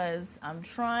because I'm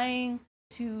trying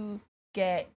to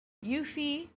get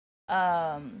Yuffie.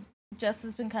 Jess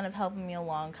has been kind of helping me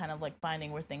along, kind of like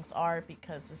finding where things are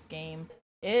because this game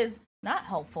is not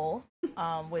helpful,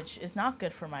 which is not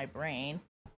good for my brain.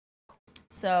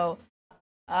 So,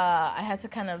 I had to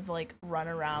kind of like run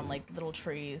around like little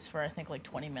trees for I think like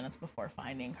 20 minutes before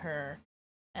finding her,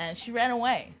 and she ran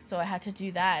away. So I had to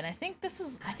do that, and I think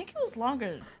it was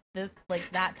longer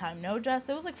like that time. No, Jess,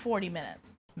 it was like 40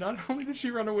 minutes. Not only did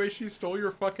she run away, she stole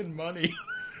your fucking money.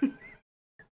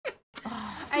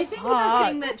 I think the Fuck.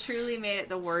 thing that truly made it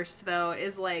the worst, though,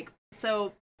 is like,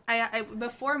 so I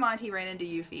before Monty ran into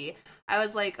Yuffie, I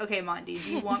was like, okay, Monty,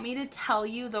 do you want me to tell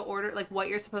you the order, like what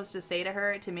you're supposed to say to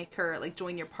her to make her like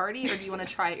join your party, or do you want to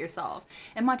try it yourself?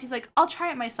 And Monty's like, I'll try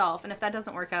it myself, and if that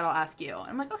doesn't work out, I'll ask you. And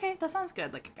I'm like, okay, that sounds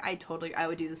good. Like, I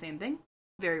would do the same thing.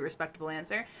 Very respectable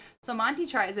answer. So Monty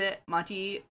tries it.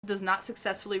 Monty does not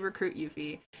successfully recruit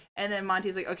Yuffie. And then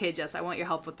Monty's like, okay, Jess, I want your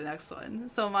help with the next one.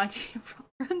 So Monty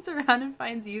runs around and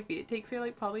finds Yuffie. It takes her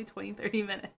like probably 20-30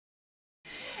 minutes.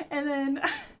 And then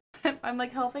I'm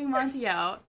like helping Monty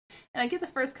out. And I get the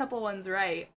first couple ones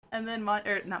right. And then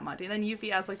not Monty. And then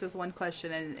Yuffie asks like this one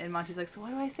question, and Monty's like, so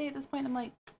what do I say at this point? And I'm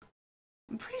like,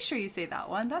 I'm pretty sure you say that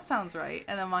one. That sounds right.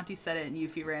 And then Monty said it, and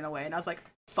Yuffie ran away. And I was like,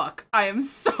 fuck, I am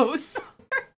so sorry.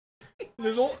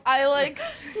 There's all. I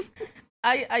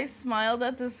smiled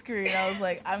at the screen. I was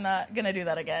like, I'm not gonna do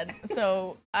that again.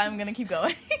 So I'm gonna keep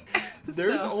going.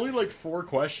 There's So- only like 4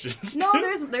 questions. No,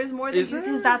 there's more than Is because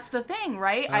there? that's the thing,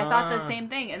 right? I thought the Ah. same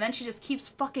thing, and then she just keeps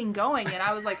fucking going, and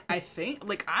I was like, I think,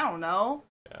 like, I don't know.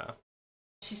 Yeah.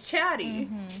 She's chatty.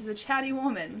 Mhm. She's a chatty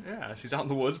woman. Yeah, she's out in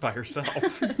the woods by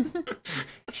herself.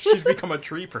 She's become a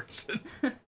tree person.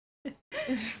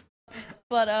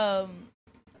 But other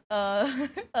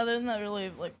than that really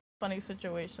like funny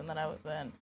situation that I was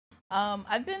in,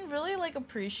 I've been really like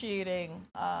appreciating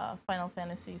Final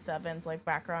Fantasy VII's like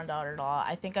background art at all.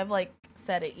 I think I've like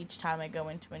said it each time I go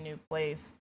into a new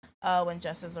place when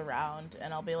Jess is around,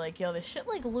 and I'll be like, yo, this shit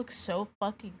like looks so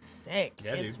fucking sick.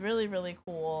 Yeah, It's dude. really, really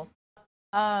cool.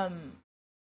 I'm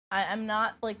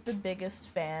not like the biggest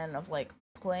fan of like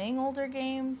playing older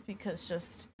games because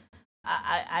just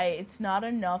I it's not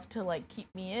enough to like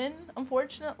keep me in,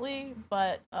 unfortunately,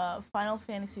 but Final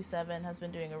Fantasy VII has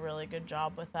been doing a really good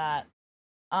job with that.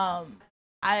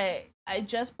 I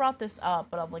just brought this up,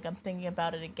 but I'm thinking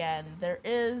about it again. There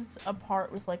is a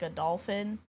part with like a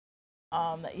dolphin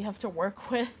that you have to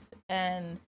work with,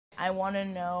 and I want to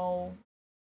know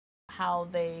how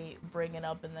they bring it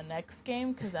up in the next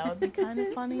game, because that would be kind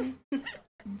of funny.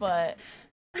 But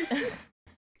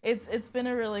it's been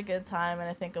a really good time, and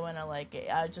I think I'm gonna like it.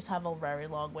 I just have a very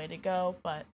long way to go,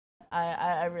 but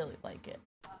I really like it.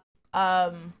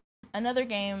 Another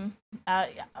game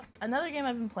I've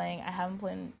been playing. I haven't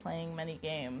been playing many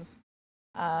games.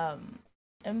 I've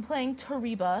been playing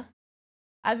Tariba.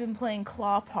 I've been playing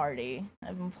Claw Party.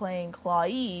 I've been playing Claw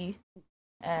E,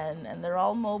 and they're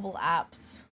all mobile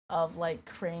apps of like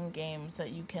crane games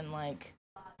that you can like.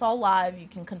 It's all live. You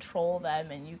can control them,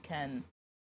 and you can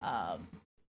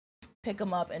pick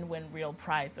them up and win real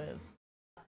prizes.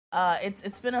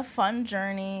 It's been a fun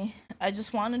journey. I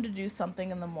just wanted to do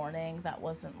something in the morning that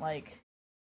wasn't like,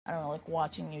 I don't know, like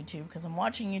watching YouTube, because I'm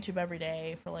watching YouTube every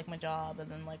day for like my job,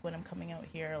 and then like when I'm coming out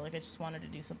here, like I just wanted to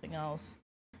do something else.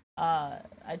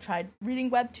 I tried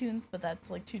reading webtoons, but that's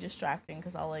like too distracting,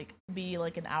 because I'll like be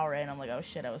like an hour in, I'm like, oh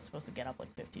shit, I was supposed to get up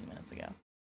like 15 minutes ago.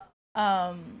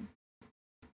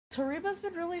 Tariba's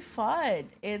been really fun.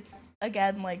 It's,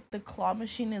 again, like the claw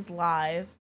machine is live.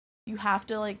 You have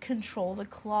to like control the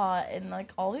claw, and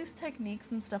like all these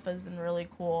techniques and stuff has been really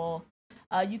cool.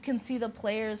 You can see the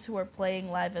players who are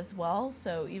playing live as well,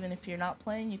 so even if you're not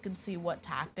playing, you can see what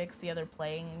tactics the other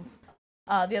players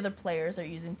are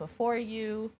using before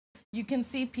you. You can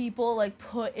see people like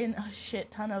put in a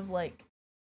shit ton of like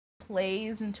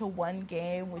plays into one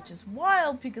game, which is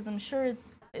wild, because I'm sure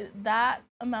that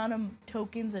amount of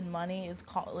tokens and money is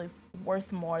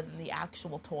worth more than the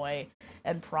actual toy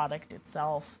and product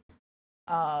itself.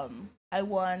 I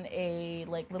won a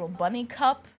like little bunny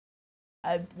cup.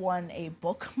 I won a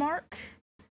bookmark,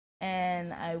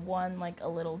 and I won like a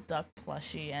little duck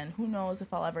plushie, and who knows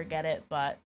if I'll ever get it,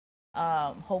 but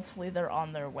hopefully they're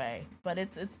on their way. But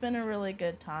it's been a really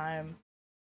good time.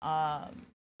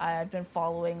 I've been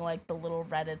following like the little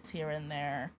Reddits here and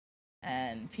there,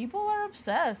 and people are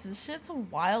obsessed. This shit's a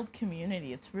wild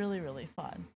community. It's really, really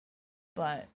fun.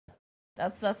 But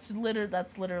that's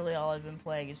literally all I've been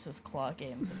playing. It's just claw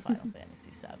games and Final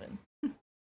Fantasy VII.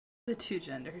 The two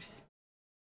genders.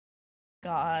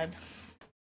 God.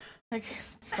 Like,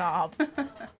 stop.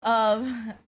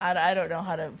 I don't know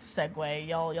how to segue.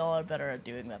 Y'all are better at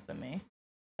doing that than me.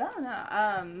 I don't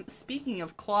know. Speaking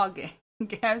of claw gang,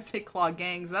 I would say claw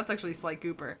gangs. That's actually Sly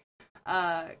Cooper.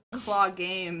 Claw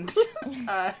games.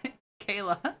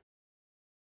 Kayla.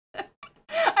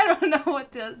 I don't know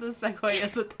what the segue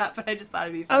is with that, but I just thought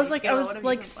it'd be funny. I was like,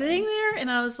 Kayla, sitting there, and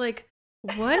I was like,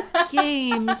 what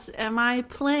games am I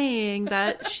playing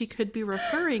that she could be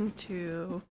referring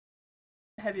to?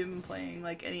 Have you been playing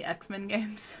like any X-Men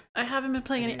games? I haven't been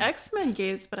playing any X-Men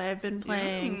games, but I have been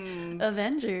playing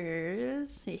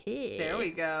Avengers. There we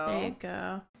go. There you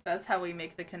go. That's how we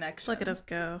make the connection. Look at us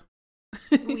go.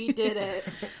 We did it.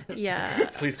 Yeah.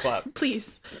 Please clap.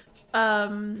 Please.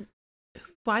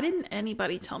 Why didn't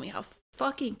anybody tell me how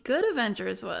fucking good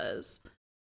Avengers was?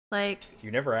 Like, You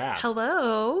never asked.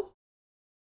 hello?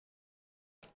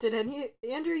 Did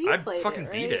Andrew, you I played fucking it,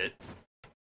 right? beat it.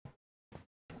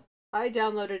 I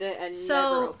downloaded it and So-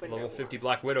 never opened Level it 50 once.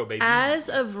 Black Widow, baby. As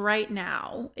of right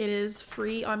now, it is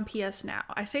free on PS Now.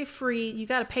 I say free, you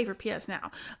gotta pay for PS Now,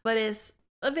 but it's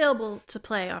available to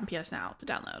play on PS Now to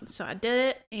download. So I did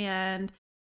it, and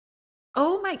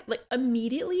oh my, like,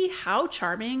 immediately, how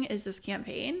charming is this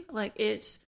campaign? Like,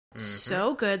 it's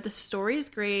so good. The story is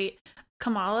great.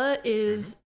 Kamala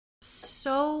is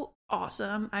so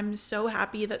awesome. I'm so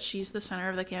happy that she's the center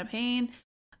of the campaign.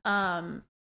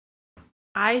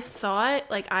 I thought,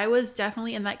 like, I was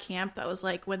definitely in that camp that was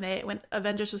like, when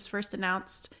Avengers was first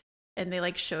announced and they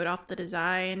like showed off the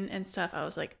design and stuff, I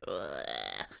was like, ugh.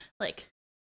 Like,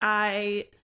 I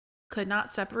could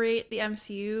not separate the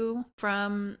MCU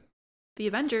from the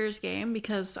Avengers game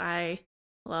because I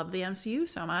love the MCU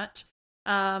so much.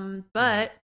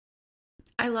 But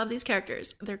I love these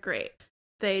characters. They're great.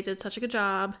 They did such a good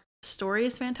job. The story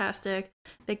is fantastic.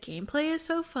 The gameplay is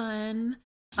so fun.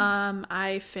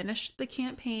 I finished the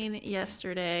campaign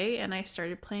yesterday and I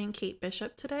started playing Kate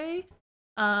Bishop today.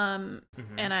 And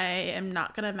I am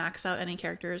not gonna max out any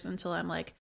characters until I'm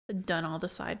like done all the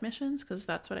side missions, because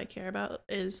that's what I care about,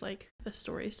 is like the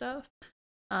story stuff.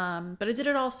 But I did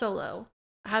it all solo.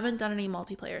 I haven't done any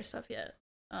multiplayer stuff yet.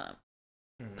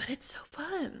 But it's so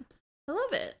fun. I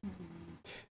love it.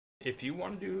 If you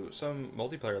want to do some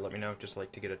multiplayer, let me know, just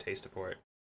like to get a taste for it.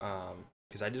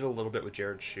 Because I did a little bit with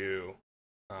Jared Shu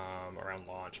around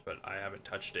launch, but I haven't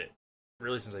touched it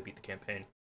really since I beat the campaign.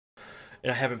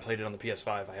 And I haven't played it on the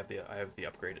PS5. I have the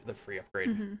upgrade, the free upgrade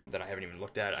Mhm. that I haven't even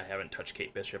looked at. I haven't touched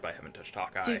Kate Bishop. I haven't touched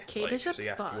Hawkeye. Dude, Kate Bishop So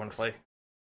yeah, if you want fucks. to play?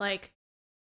 Like,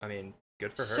 I mean,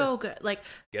 good for her. so good. Like,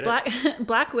 Get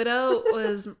Black Widow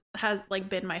has like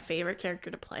been my favorite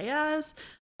character to play as.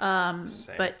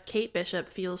 Same. But Kate Bishop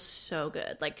feels so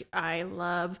good. Like, I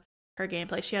love her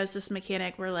gameplay. She has this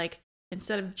mechanic where, like,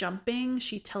 instead of jumping,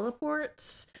 she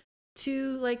teleports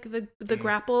to like the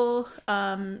grapple.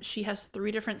 She has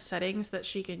 3 different settings that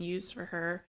she can use for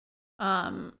her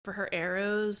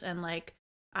arrows, and like,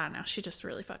 I don't know, she's just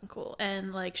really fucking cool.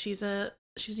 And like, she's a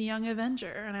young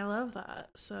Avenger, and I love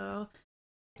that. So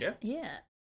Yeah.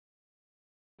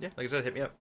 Like I said, hit me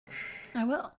up. I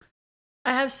will.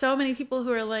 I have so many people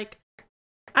who are like,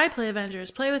 I play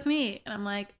Avengers, play with me. And I'm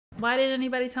like, why didn't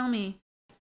anybody tell me?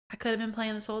 I could have been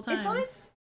playing this whole time.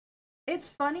 It's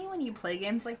funny when you play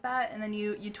games like that, and then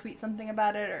you tweet something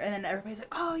about it, and then everybody's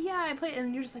like, oh yeah, I played,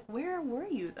 and you're just like, where were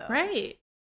you though? Right.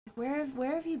 Where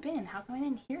have you been? How come I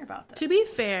didn't hear about this? To be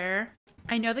fair,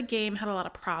 I know the game had a lot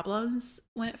of problems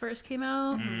when it first came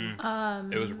out.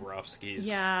 It was rough skis.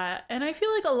 Yeah, and I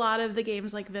feel like a lot of the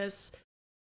games like this,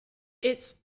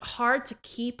 it's hard to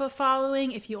keep a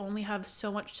following if you only have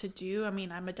so much to do. I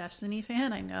mean, I'm a Destiny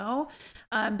fan, I know,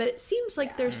 but it seems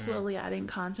like they're slowly adding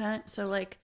content. So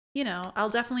like, you know, I'll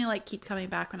definitely like keep coming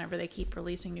back whenever they keep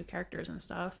releasing new characters and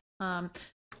stuff. I'm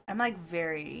like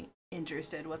very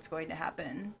interested what's going to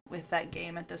happen with that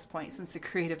game at this point, since the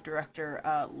creative director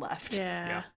left.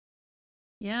 Yeah.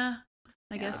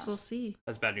 I guess we'll see.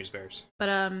 That's bad news bears.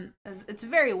 But It's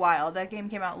very wild. That game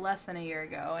came out less than a year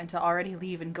ago, and to already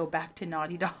leave and go back to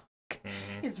Naughty Dog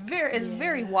is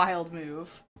very wild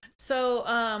move. So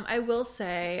I will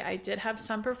say I did have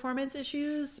some performance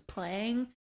issues playing.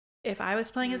 If I was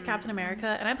playing as Captain America,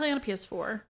 and I play on a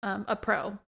PS4, a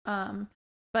Pro,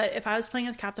 but if I was playing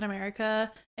as Captain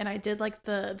America and I did like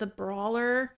the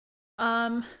brawler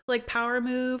like power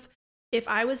move, if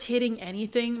I was hitting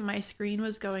anything, my screen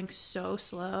was going so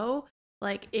slow.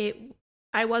 Like,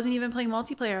 I wasn't even playing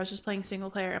multiplayer, I was just playing single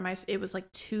player, and it was like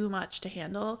too much to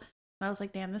handle. And I was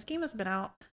like, damn, this game has been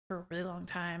out for a really long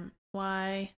time.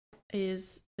 Why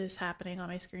is this happening on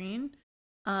my screen?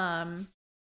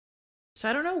 So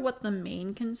I don't know what the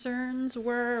main concerns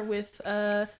were with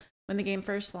when the game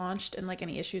first launched and like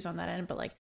any issues on that end, but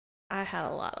like I had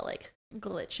a lot of like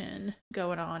glitching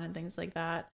going on and things like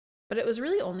that. But it was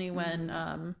really only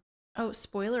when oh,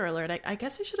 spoiler alert. I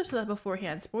guess I should have said that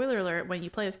beforehand. Spoiler alert when you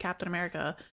play as Captain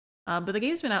America. But the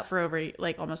game's been out for over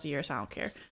like almost a year, so I don't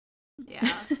care.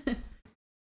 Yeah.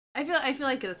 I feel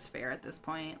like it's fair at this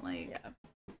point. Like,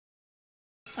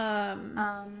 yeah.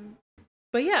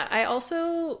 But yeah, I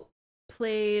also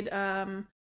played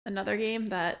another game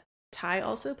that Ty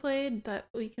also played that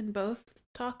we can both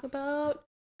talk about.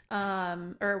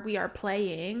 Or we are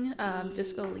playing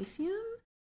Disco Elysium.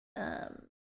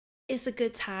 It's a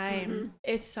good time.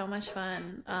 It's so much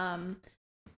fun.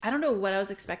 I don't know what I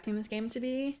was expecting this game to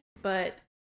be, but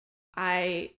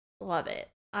I love it.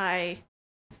 I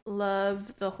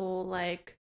love the whole,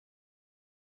 like,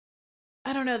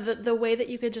 I don't know, the way that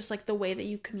you could just, like, the way that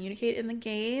you communicate in the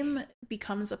game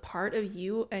becomes a part of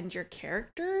you and your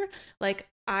character. Like,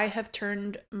 I have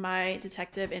turned my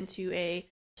detective into a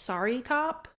sorry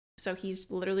cop, so he's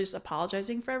literally just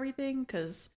apologizing for everything,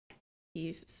 because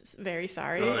he's very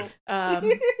sorry. That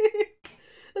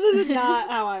is not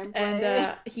how I'm playing.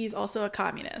 And he's also a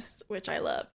communist, which I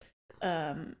love.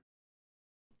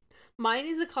 Mine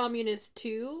is a communist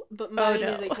too, but mine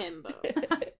is a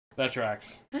himbo. That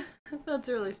tracks. That's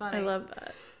really funny. I love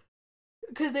that.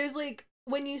 Because there's like,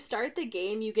 when you start the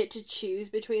game, you get to choose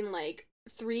between like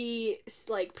 3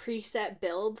 like preset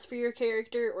builds for your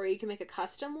character, or you can make a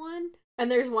custom one.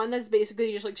 And there's one that's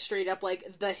basically just like straight up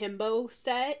like the himbo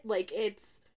set. Like,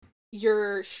 it's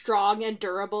you're strong and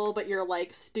durable, but you're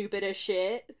like stupid as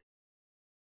shit.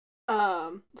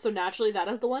 So naturally that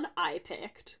is the one I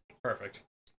picked. Perfect.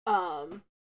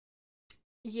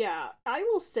 Yeah, I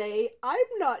will say I'm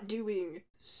not doing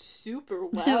super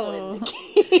well in the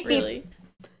game. Really?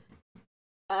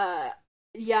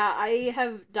 Yeah, I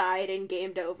have died and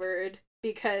gamed overed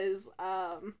because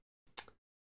I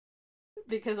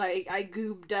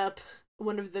goobed up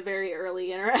one of the very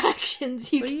early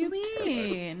interactions What do you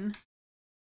mean?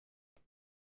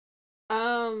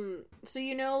 So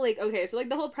you know, like, okay, so like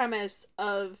the whole premise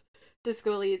of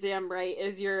Disco Elysium, right,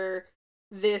 is you're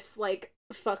this like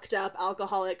fucked up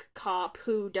alcoholic cop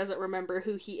who doesn't remember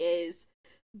who he is,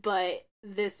 but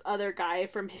this other guy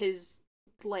from his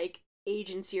like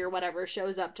agency or whatever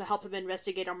shows up to help him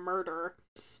investigate a murder.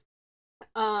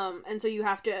 And so you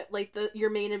have to, like, your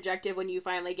main objective when you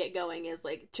finally get going is,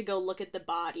 like, to go look at the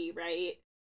body, right?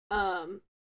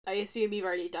 I assume you've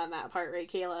already done that part, right,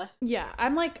 Kayla? Yeah,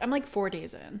 I'm like 4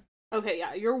 days in. Okay,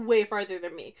 yeah, you're way farther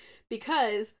than me.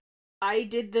 Because I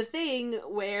did the thing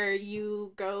where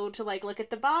you go to, like, look at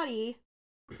the body,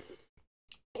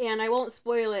 and I won't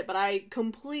spoil it, but I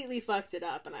completely fucked it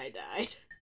up and I died.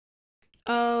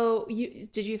 Oh,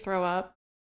 did you throw up?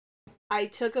 I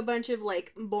took a bunch of,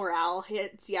 like, morale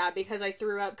hits, yeah, because I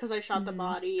threw up because I shot the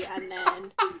body, and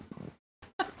then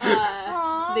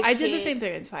I did the same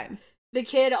thing, it's fine. The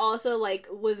kid also, like,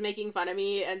 was making fun of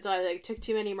me, and so I, like, took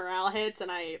too many morale hits, and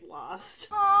I lost.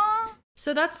 Aww.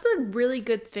 So that's the really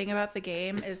good thing about the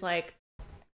game is, like,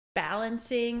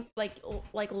 balancing, like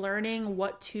learning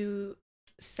what to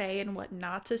say and what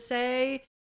not to say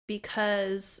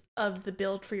because of the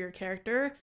build for your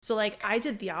character. So, like, I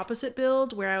did the opposite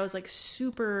build where I was, like,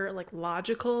 super, like,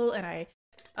 logical, and I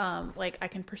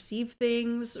can perceive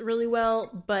things really well,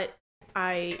 but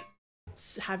I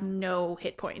have no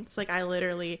hit points. Like,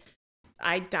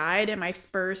 I died in my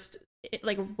first,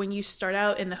 like, when you start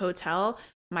out in the hotel,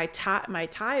 my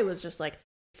tie was just, like,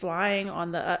 flying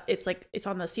on the it's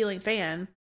on the ceiling fan.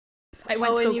 I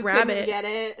went to go grab it. Get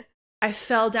it. I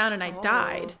fell down and I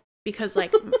died because,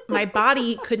 like, my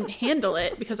body couldn't handle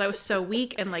it because I was so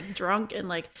weak and, like, drunk and,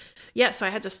 like, yeah, so I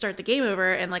had to start the game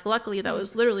over, and, like, luckily that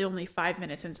was literally only 5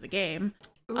 minutes into the game.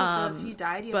 Ooh, so if you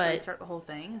died, you have to restart the whole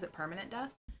thing? Is it permanent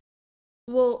death?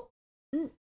 Well,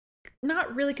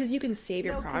 not really, because you can save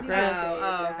your progress.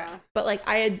 Okay. But, like,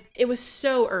 it was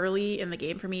so early in the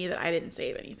game for me that I didn't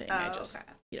save anything. I just,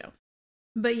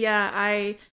 But yeah,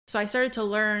 I started to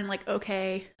learn, like,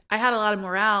 okay, I had a lot of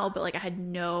morale, but, like, I had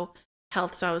no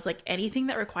health. So I was like, anything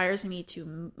that requires me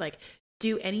to, like,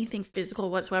 do anything physical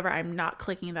whatsoever, I'm not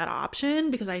clicking that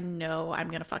option because I know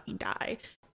I'm gonna fucking die.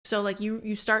 So, like,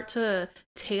 you start to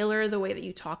tailor the way that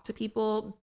you talk to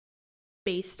people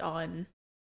based on,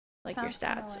 like, your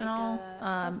stats and all.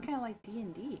 Sounds kind of like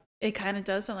D&D. It kind of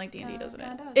does sound like D&D, doesn't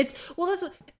it? Does.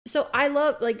 So I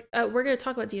love, like, we're gonna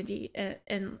talk about D&D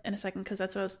in a second because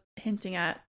that's what I was hinting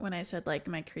at when I said, like,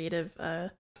 my creative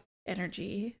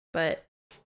energy. But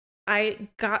I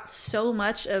got so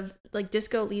much of, like,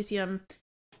 Disco Elysium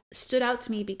stood out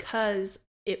to me because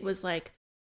it was like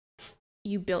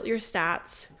you built your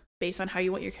stats based on how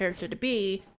you want your character to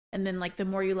be, and then, like, the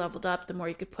more you leveled up, the more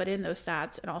you could put in those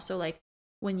stats. And also, like,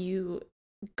 when you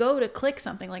go to click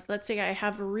something, like, let's say I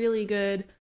have a really good,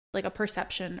 like, a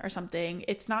perception or something,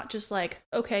 it's not just like,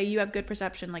 okay, you have good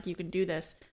perception, like, you can do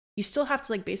this. You still have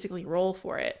to, like, basically roll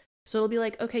for it. So it'll be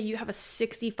like, okay, you have a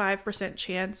 65%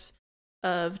 chance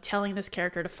of telling this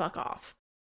character to fuck off.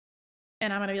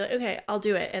 And I'm going to be like, okay, I'll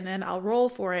do it. And then I'll roll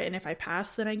for it. And if I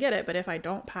pass, then I get it. But if I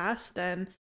don't pass, then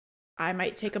I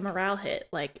might take a morale hit.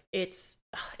 Like, it's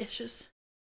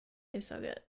so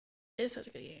good. It's such a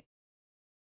good game.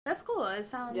 That's cool. It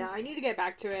sounds... Yeah, I need to get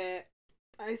back to it.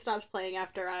 I stopped playing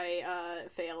after I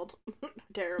failed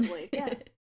terribly. Yeah.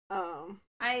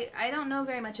 I don't know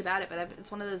very much about it, but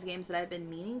it's one of those games that I've been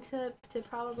meaning to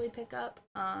probably pick up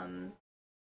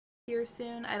here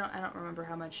soon. I don't remember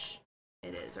how much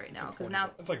it is right now because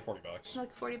now it's like $40.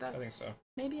 Like $40. I think so.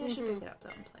 Maybe I should pick it up though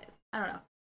and play it. I don't know.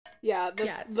 Yeah,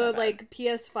 the like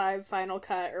PS5 Final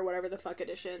Cut or whatever the fuck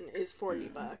edition is $40.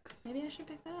 Maybe I should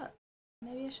pick that up.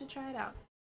 Maybe I should try it out.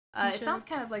 It sounds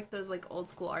kind of like those, like, old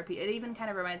school RPG. It even kind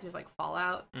of reminds me of, like,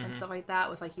 Fallout and stuff like that,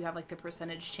 with, like, you have, like, the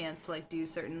percentage chance to, like, do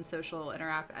certain social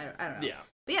interact. I don't know. Yeah.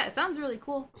 But yeah, it sounds really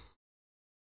cool.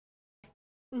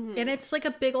 Mm-hmm. And it's, like,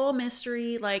 a big old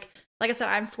mystery. Like I said,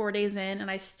 I'm 4 days in,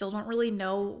 and I still don't really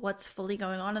know what's fully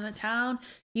going on in the town.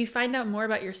 You find out more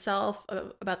about yourself,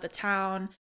 about the town.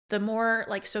 The more,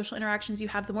 like, social interactions you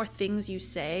have, the more things you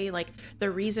say. Like,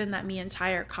 the reason that me and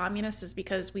Ty are communists is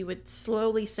because we would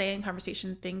slowly say in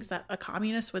conversation things that a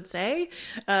communist would say.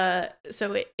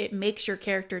 So it makes your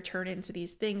character turn into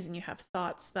these things, and you have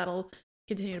thoughts that'll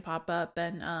continue to pop up.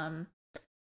 And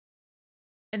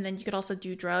then you could also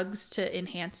do drugs to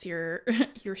enhance your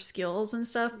your skills and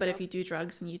stuff. But if you do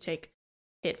drugs, and you take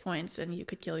hit points, and you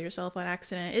could kill yourself on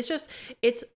accident.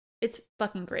 It's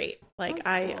fucking great. Like, cool.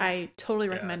 I totally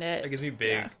recommend it. It gives me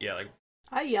big, like...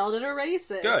 I yelled at a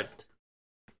racist. Good.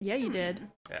 Yeah, you did.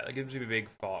 Yeah, that gives me big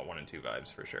Fallout 1 and 2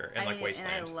 vibes, for sure. And, like,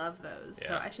 Wasteland. And I love those,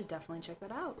 so I should definitely check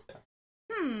that out.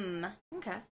 Yeah.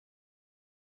 Okay.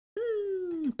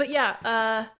 But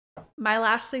yeah, my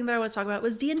last thing that I want to talk about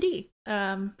was D&D.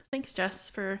 Thanks,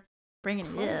 Jess, for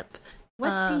bringing it up.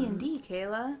 What's D&D,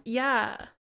 Kayla? Yeah.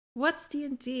 What's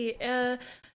D&D?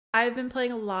 I've been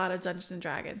playing a lot of Dungeons and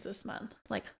Dragons this month,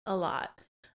 like, a lot.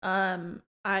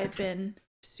 I've been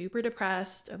super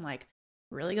depressed and, like,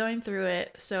 really going through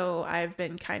it. So I've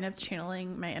been kind of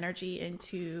channeling my energy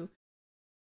into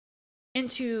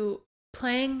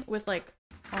playing with like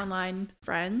online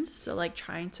friends. So like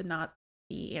trying to not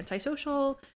be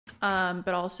antisocial. But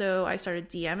also I started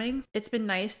DMing. It's been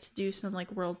nice to do some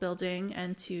like world building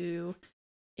and to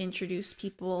introduce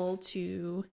people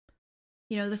to,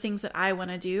 you know, the things that I want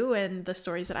to do and the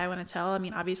stories that I want to tell. I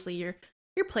mean, obviously your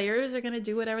players are going to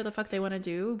do whatever the fuck they want to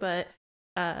do, but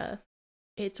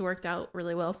it's worked out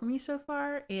really well for me so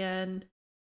far. And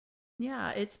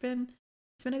yeah, it's been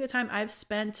a good time. I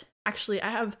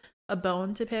have a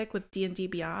bone to pick with D&D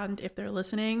Beyond if they're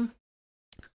listening.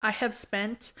 I have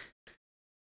spent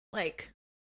like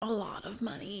a lot of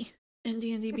money in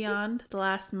D&D Beyond the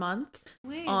last month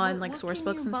on like source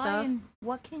books and stuff.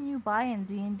 What can you buy in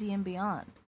D&D and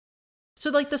Beyond? So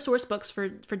like the source books for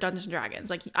Dungeons and Dragons,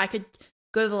 like I could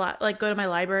go to go to my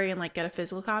library and like get a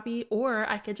physical copy, or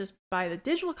I could just buy the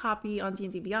digital copy on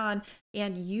D&D Beyond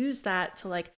and use that to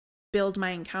like build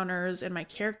my encounters and my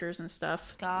characters and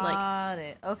stuff. Got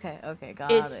it. Okay,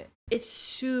 got it. It's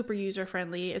super user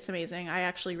friendly. It's amazing. I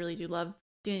actually really do love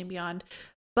D&D Beyond.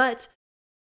 But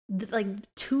like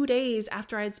 2 days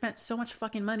after I had spent so much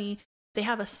fucking money, they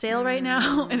have a sale right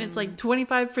now and it's like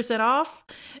 25% off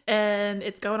and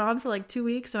it's going on for like 2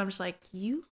 weeks. And I'm just like,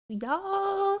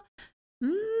 y'all.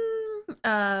 But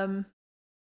I'm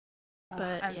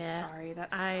yeah, sorry,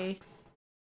 that sucks.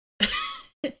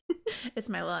 It's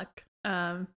my luck.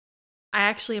 I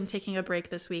actually am taking a break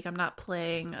this week. I'm not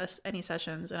playing any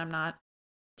sessions and I'm not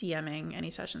DMing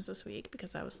any sessions this week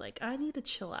because I was like, I need to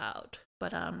chill out.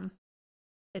 But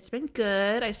it's been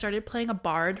good. I started playing a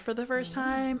bard for the first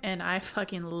time and I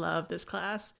fucking love this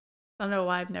class. I don't know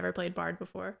why I've never played bard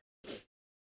before.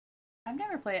 I've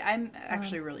never played. I'm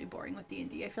actually really boring with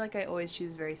D&D. I feel like I always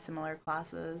choose very similar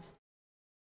classes.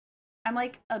 I'm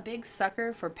like a big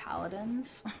sucker for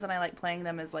paladins, and I like playing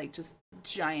them as like just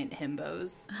giant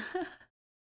himbos.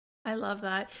 I love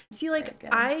that. See, like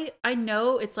I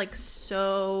know it's like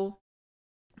so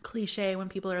cliche when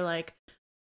people are like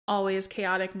always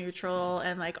chaotic neutral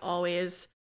and like always,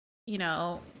 you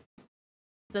know,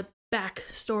 the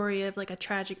backstory of like a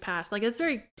tragic past. Like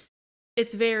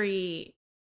it's very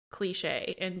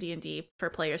cliche in D&D for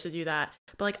players to do that,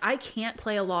 but like I can't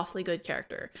play a lawfully good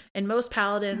character, and most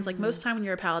paladins like most time when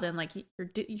you're a paladin, like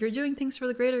you're doing things for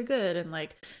the greater good, and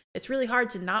like it's really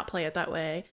hard to not play it that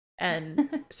way.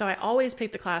 And so I always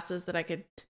pick the classes that I could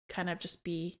kind of just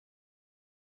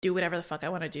do whatever the fuck I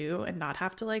want to do and not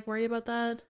have to like worry about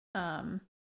that.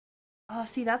 Oh,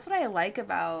 see, that's what I like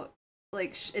about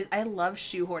like I love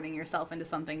shoehorning yourself into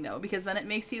something though, because then it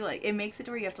makes you like, it makes it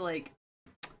to where you have to like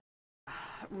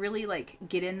really like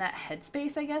get in that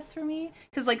headspace, I guess, for me.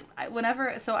 Because like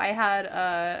whenever, so I had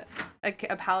a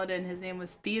paladin, his name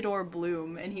was Theodore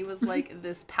Bloom, and he was like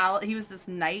he was this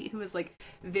knight who was like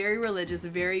very religious,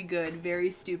 very good,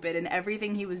 very stupid, and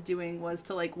everything he was doing was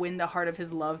to like win the heart of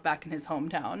his love back in his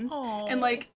hometown. Aww. And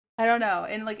like I don't know,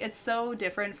 and like it's so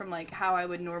different from like how I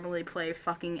would normally play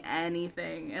fucking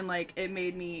anything, and like it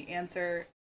made me answer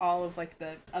all of like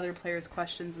the other players'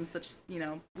 questions in such, you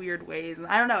know, weird ways. And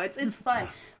I don't know, it's fun.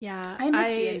 Yeah, I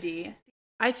miss D&D.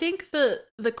 I think the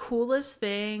coolest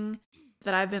thing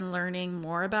that I've been learning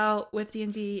more about with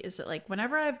D&D is that like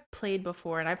whenever I've played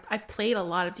before, and I've played a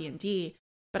lot of D&D,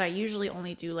 but I usually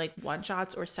only do like one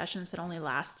shots or sessions that only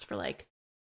last for like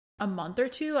a month or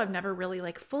two. I've never really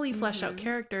like fully fleshed out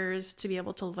characters to be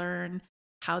able to learn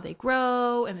how they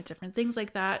grow and the different things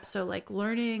like that. So like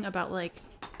learning about like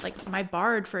my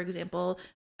bard, for example,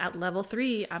 at level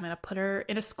 3, I'm gonna put her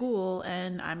in a school,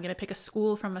 and I'm gonna pick a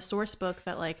school from a source book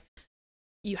that like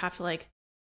you have to like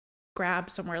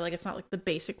grab somewhere. Like it's not like the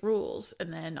basic rules.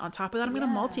 And then on top of that, I'm gonna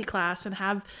multi-class and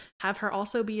have her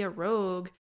also be a rogue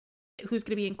who's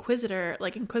gonna be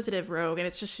inquisitive rogue,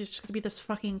 and she's just gonna be this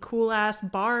fucking cool ass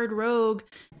bard rogue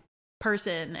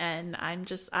person. And I'm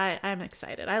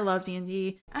excited. I love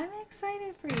D&D. I'm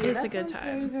excited for you. It's a good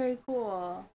time. Very, very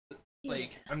cool.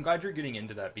 Like I'm glad you're getting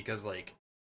into that, because like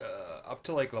up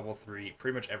to like level 3,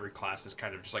 pretty much every class is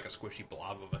kind of just like a squishy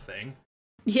blob of a thing.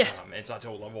 Yeah. It's not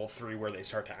till level 3 where they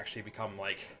start to actually become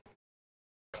like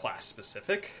class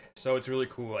specific. So it's really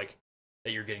cool like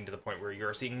that you're getting to the point where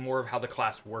you're seeing more of how the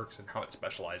class works and how it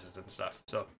specializes and stuff.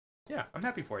 So yeah, I'm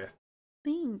happy for you.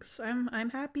 Thanks.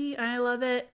 I'm happy. I love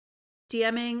it.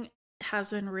 DMing has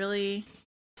been really,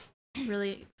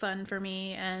 really fun for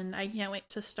me, and I can't wait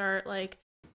to start like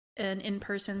an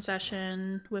in-person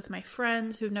session with my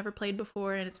friends who've never played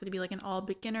before, and it's going to be like an all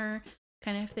beginner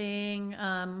kind of thing.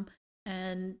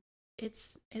 And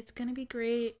it's going to be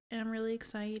great, and I'm really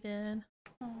excited.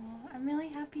 Oh, I'm really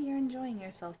happy you're enjoying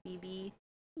yourself, BB.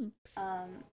 Thanks.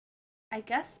 I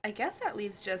guess that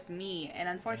leaves just me, and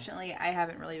unfortunately, I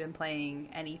haven't really been playing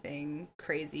anything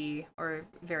crazy or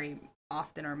very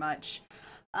often or much.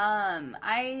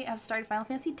 I have started Final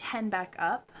Fantasy X back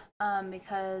up,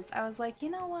 because I was like, you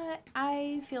know what?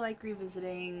 I feel like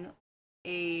revisiting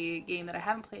a game that I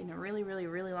haven't played in a really, really,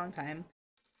 really long time.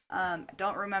 I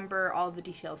don't remember all the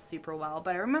details super well,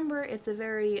 but I remember it's a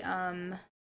very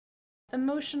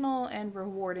emotional and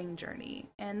rewarding journey,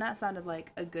 and that sounded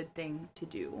like a good thing to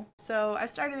do. So I've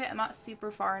started it. I'm not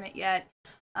super far in it yet,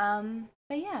 but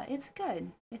yeah, it's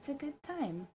good. It's a good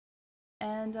time.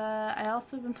 And I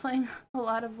also been playing a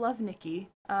lot of Love Nikki,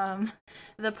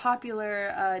 the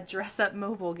popular dress-up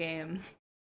mobile game,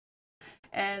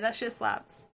 and that shit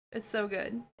slaps. It's so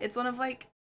good. It's one of like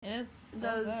It's so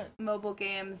those good. mobile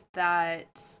games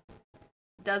that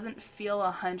doesn't feel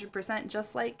 100%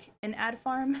 just like an ad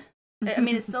farm. I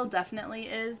mean, it still definitely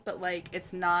is, but like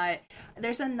it's not.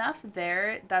 There's enough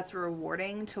there that's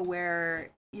rewarding to where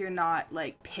you're not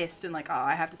like pissed and like, oh,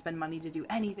 I have to spend money to do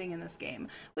anything in this game,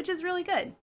 which is really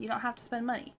good. You don't have to spend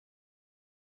money.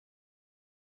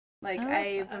 Like I like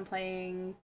I've that. been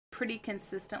playing pretty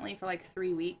consistently for like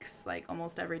 3 weeks, like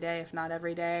almost every day, if not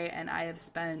every day, and I have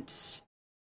spent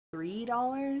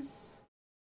 $3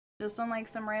 just on like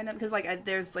some random, because like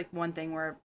there's like one thing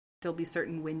where there'll be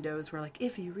certain windows where like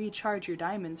if you recharge your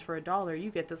diamonds for $1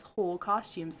 you get this whole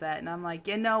costume set, and I'm like,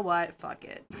 you know what, fuck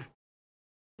it.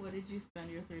 What did you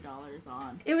spend your $3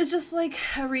 on? It was just like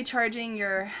recharging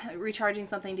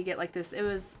something to get like this. It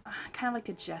was kind of like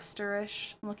a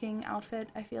jester-ish looking outfit,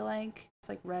 I feel like. It's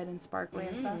like red and sparkly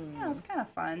and stuff. Yeah, it was kind of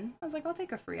fun. I was like, I'll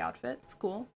take a free outfit. It's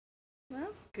cool.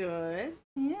 That's good.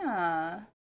 Yeah.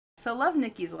 So Love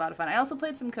Nikki's a lot of fun. I also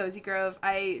played some Cozy Grove.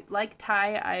 I like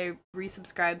Ty. I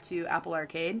resubscribed to Apple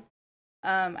Arcade.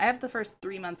 I have the first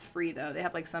 3 months free though. They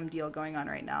have like some deal going on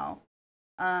right now.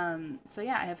 So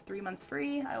yeah, I have 3 months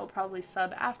free. I will probably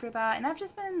sub after that. And I've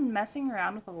just been messing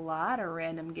around with a lot of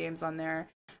random games on there.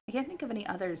 I can't think of any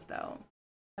others though.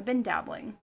 I've been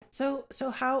dabbling. So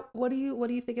what do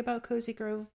you think about Cozy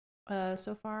Grove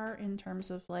so far in terms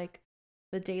of like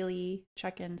the daily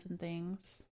check-ins and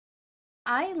things?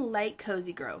 I like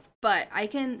Cozy Grove, but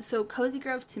Cozy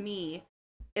Grove to me,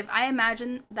 if I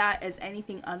imagine that as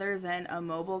anything other than a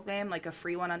mobile game, like a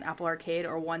free one on Apple Arcade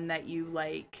or one that you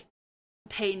like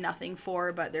pay nothing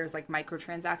for, but there's like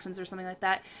microtransactions or something like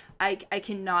that, I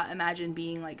cannot imagine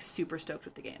being like super stoked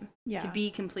with the game. Yeah. To be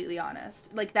completely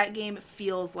honest, like that game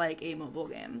feels like a mobile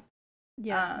game.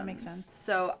 Yeah, that makes sense.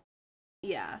 So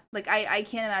yeah, like I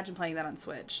can't imagine playing that on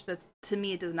Switch. That's, to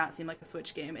me, it does not seem like a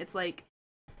Switch game. It's like,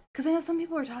 because I know some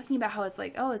people are talking about how it's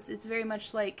like, oh, it's very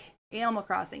much like Animal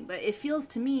Crossing, but it feels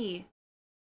to me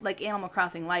like Animal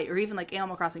Crossing Lite, or even like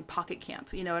Animal Crossing Pocket Camp.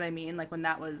 You know what I mean? Like when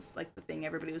that was like the thing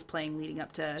everybody was playing leading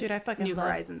up to Dude, I fucking New love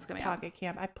Horizons coming out. Pocket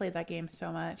Camp. I played that game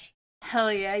so much.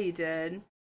 Hell yeah, you did.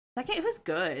 That game, it was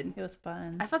good. It was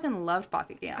fun. I fucking loved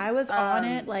Pocket Camp. I was on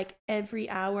it like every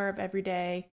hour of every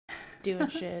day doing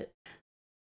shit.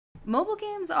 Mobile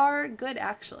games are good,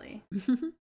 actually.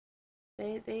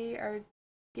 They are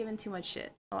given too much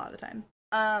shit a lot of the time.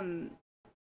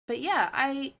 But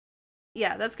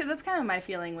yeah, that's kind of my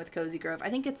feeling with Cozy Grove. I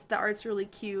think the art's really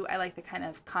cute. I like the kind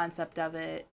of concept of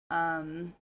it.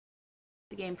 The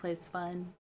gameplay's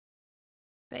fun.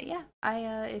 But yeah,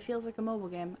 it feels like a mobile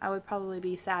game. I would probably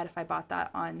be sad if I bought that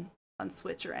on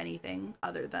Switch or anything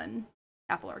other than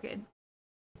Apple Arcade.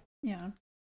 Yeah.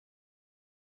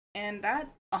 And that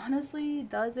honestly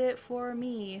does it for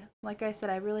me. Like I said,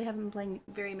 I really haven't been playing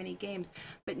very many games,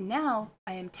 but now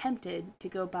I am tempted to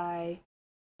go buy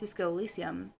Disco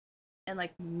Elysium and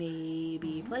like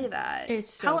maybe play that. It's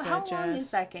so good, how long Jess.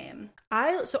 is that game?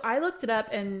 I looked it up,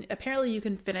 and apparently you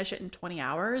can finish it in 20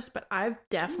 hours, but I've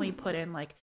definitely put in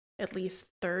like at least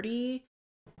 30.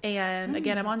 And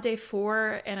again, I'm on day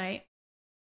 4, and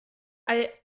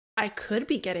I could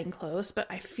be getting close, but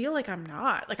I feel like I'm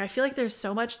not. Like I feel like there's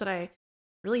so much that I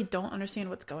really don't understand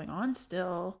what's going on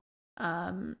still.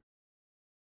 I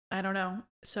don't know.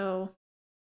 So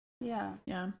Yeah.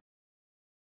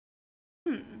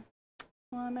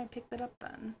 Well, I might pick that up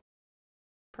then.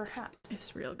 Perhaps.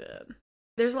 It's real good.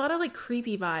 There's a lot of like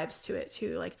creepy vibes to it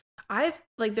too. Like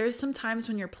there's some times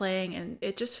when you're playing and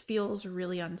it just feels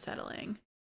really unsettling.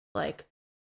 Like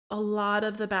a lot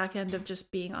of the back end of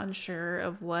just being unsure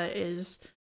of what is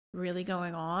really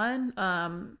going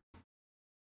on.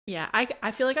 Yeah,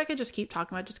 I feel like I could just keep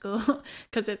talking about Disco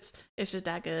because it's just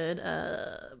that good.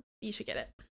 You should get it.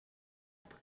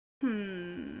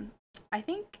 I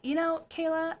think,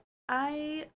 Kayla,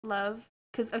 I love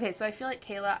because, okay, so I feel like,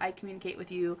 Kayla, I communicate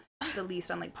with you the least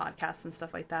on, like, podcasts and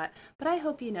stuff like that. But I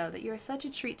hope you know that you're such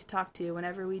a treat to talk to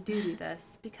whenever we do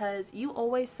this, because you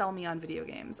always sell me on video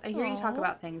games. I hear you talk Aw.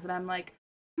 about things, and I'm like,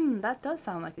 that does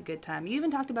sound like a good time. You even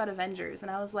talked about Avengers,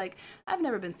 and I was like, I've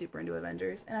never been super into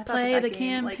Avengers. And I thought Play that the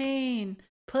game, campaign.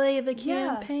 Play the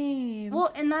Yeah. campaign.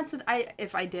 Well, and that's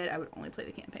if I did, I would only play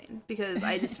the campaign, because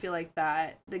I just feel like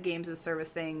that the games as service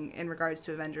thing in regards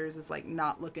to Avengers is like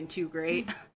not looking too great.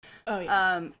 Oh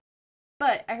yeah.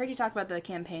 But I heard you talk about the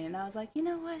campaign, and I was like, you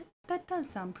know what? That does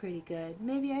sound pretty good.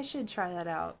 Maybe I should try that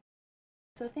out.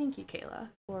 So thank you, Kayla,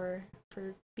 for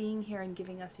being here and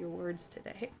giving us your words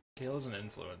today. Kayla's an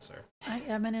influencer. I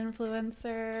am an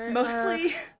influencer.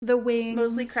 Mostly, the wings.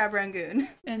 mostly Crab Rangoon.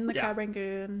 And the Yeah. Crab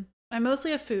Rangoon. I'm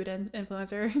mostly a food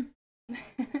influencer.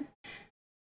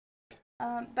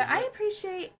 But I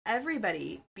appreciate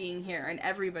everybody being here and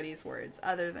everybody's words,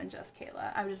 other than just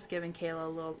Kayla. I was just giving Kayla a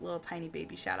little tiny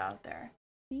baby shout out there.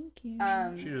 Thank you.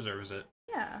 She deserves it.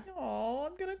 Yeah. Oh,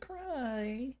 I'm gonna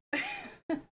cry.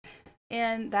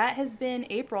 And that has been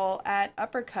April at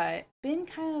Uppercut. Been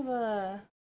kind of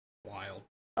Wild.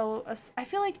 I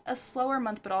feel like a slower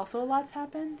month, but also a lot's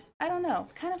happened. I don't know.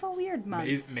 Kind of a weird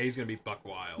month. May's gonna be buck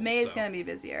wild. May's so gonna be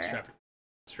busier.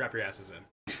 strap your asses in.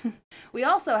 We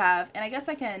also have, and I guess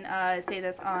I can say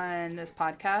this on this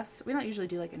podcast. We don't usually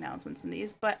do like announcements in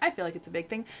these, but I feel like it's a big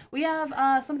thing. We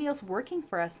have somebody else working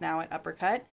for us now at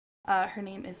Uppercut. Her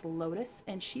name is Lotus,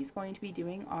 and she's going to be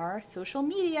doing our social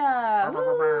media.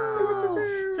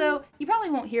 Woo! So you probably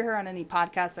won't hear her on any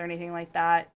podcasts or anything like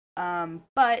that.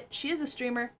 But she is a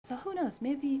streamer, so who knows?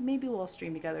 Maybe we'll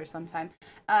stream together sometime.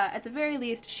 At the very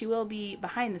least, she will be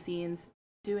behind the scenes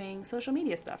doing social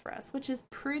media stuff for us, which is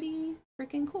pretty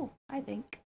freaking cool, I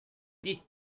think.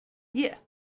 Yeah.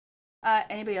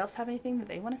 Anybody else have anything that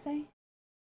they want to say?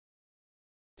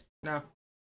 No.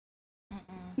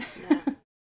 Yeah.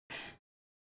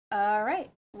 All right.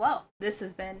 Well, this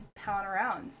has been Pound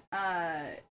Around.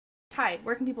 Ty,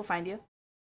 where can people find you?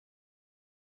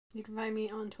 You can find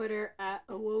me on Twitter at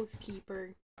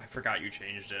 @awothkeeper. I forgot you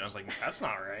changed it. I was like, that's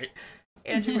not right.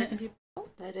 Andrew, where can people?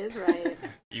 That is right.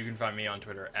 You can find me on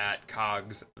Twitter at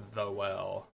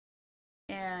CogsTheWell.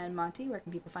 And Monty, where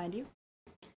can people find you?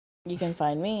 You can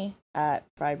find me at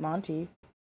Fried Monty.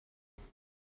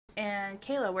 And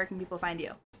Kayla, where can people find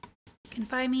you? You can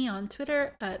find me on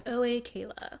Twitter at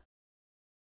OAKayla.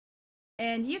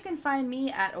 And you can find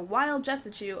me at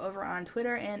WildJessichu over on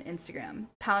Twitter and Instagram.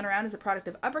 Pound Around is a product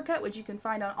of Uppercut, which you can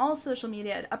find on all social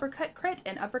media at UppercutCrit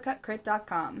and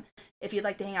UppercutCrit.com. If you'd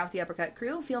like to hang out with the Uppercut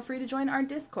crew, feel free to join our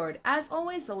Discord. As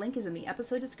always, the link is in the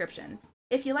episode description.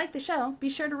 If you like the show, be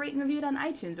sure to rate and review it on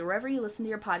iTunes or wherever you listen to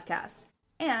your podcasts.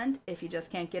 And if you just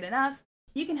can't get enough,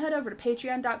 you can head over to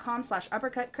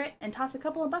patreon.com/UppercutCrit and toss a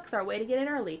couple of bucks our way to get it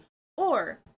early.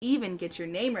 Or even get your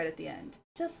name read at the end,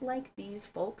 just like these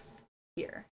folks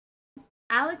here.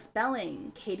 Alex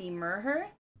Belling, Katie Murher,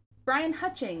 Brian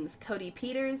Hutchings, Cody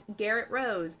Peters, Garrett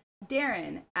Rose,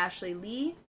 Darren, Ashley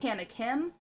Lee, Hannah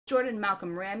Kim, Jordan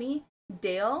Malcolm Ramy,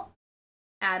 Dale,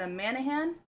 Adam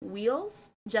Manahan, Wheels,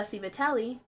 Jesse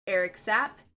Vitelli, Eric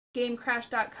Sapp,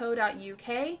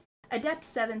 GameCrash.co.uk,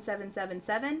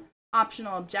 Adept7777,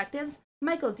 Optional Objectives,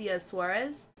 Michael Diaz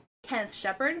Suarez, Kenneth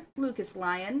Shepard, Lucas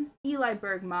Lyon, Eli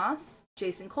Berg Moss,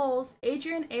 Jason Coles,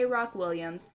 Adrian A. Rock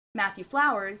Williams, Matthew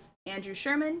Flowers, Andrew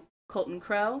Sherman, Colton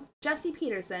Crow, Jesse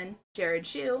Peterson, Jared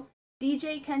Shue,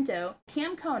 DJ Kento,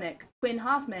 Cam Koenig, Quinn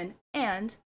Hoffman,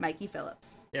 and Mikey Phillips.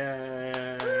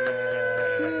 Yay!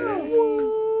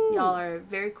 Y'all are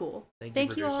very cool. Thank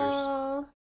you producers. all.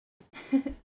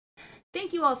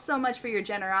 Thank you all so much for your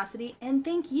generosity, and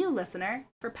thank you, listener,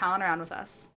 for palling around with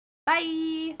us.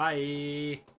 Bye!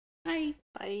 Bye. Bye.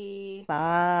 Bye.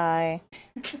 Bye.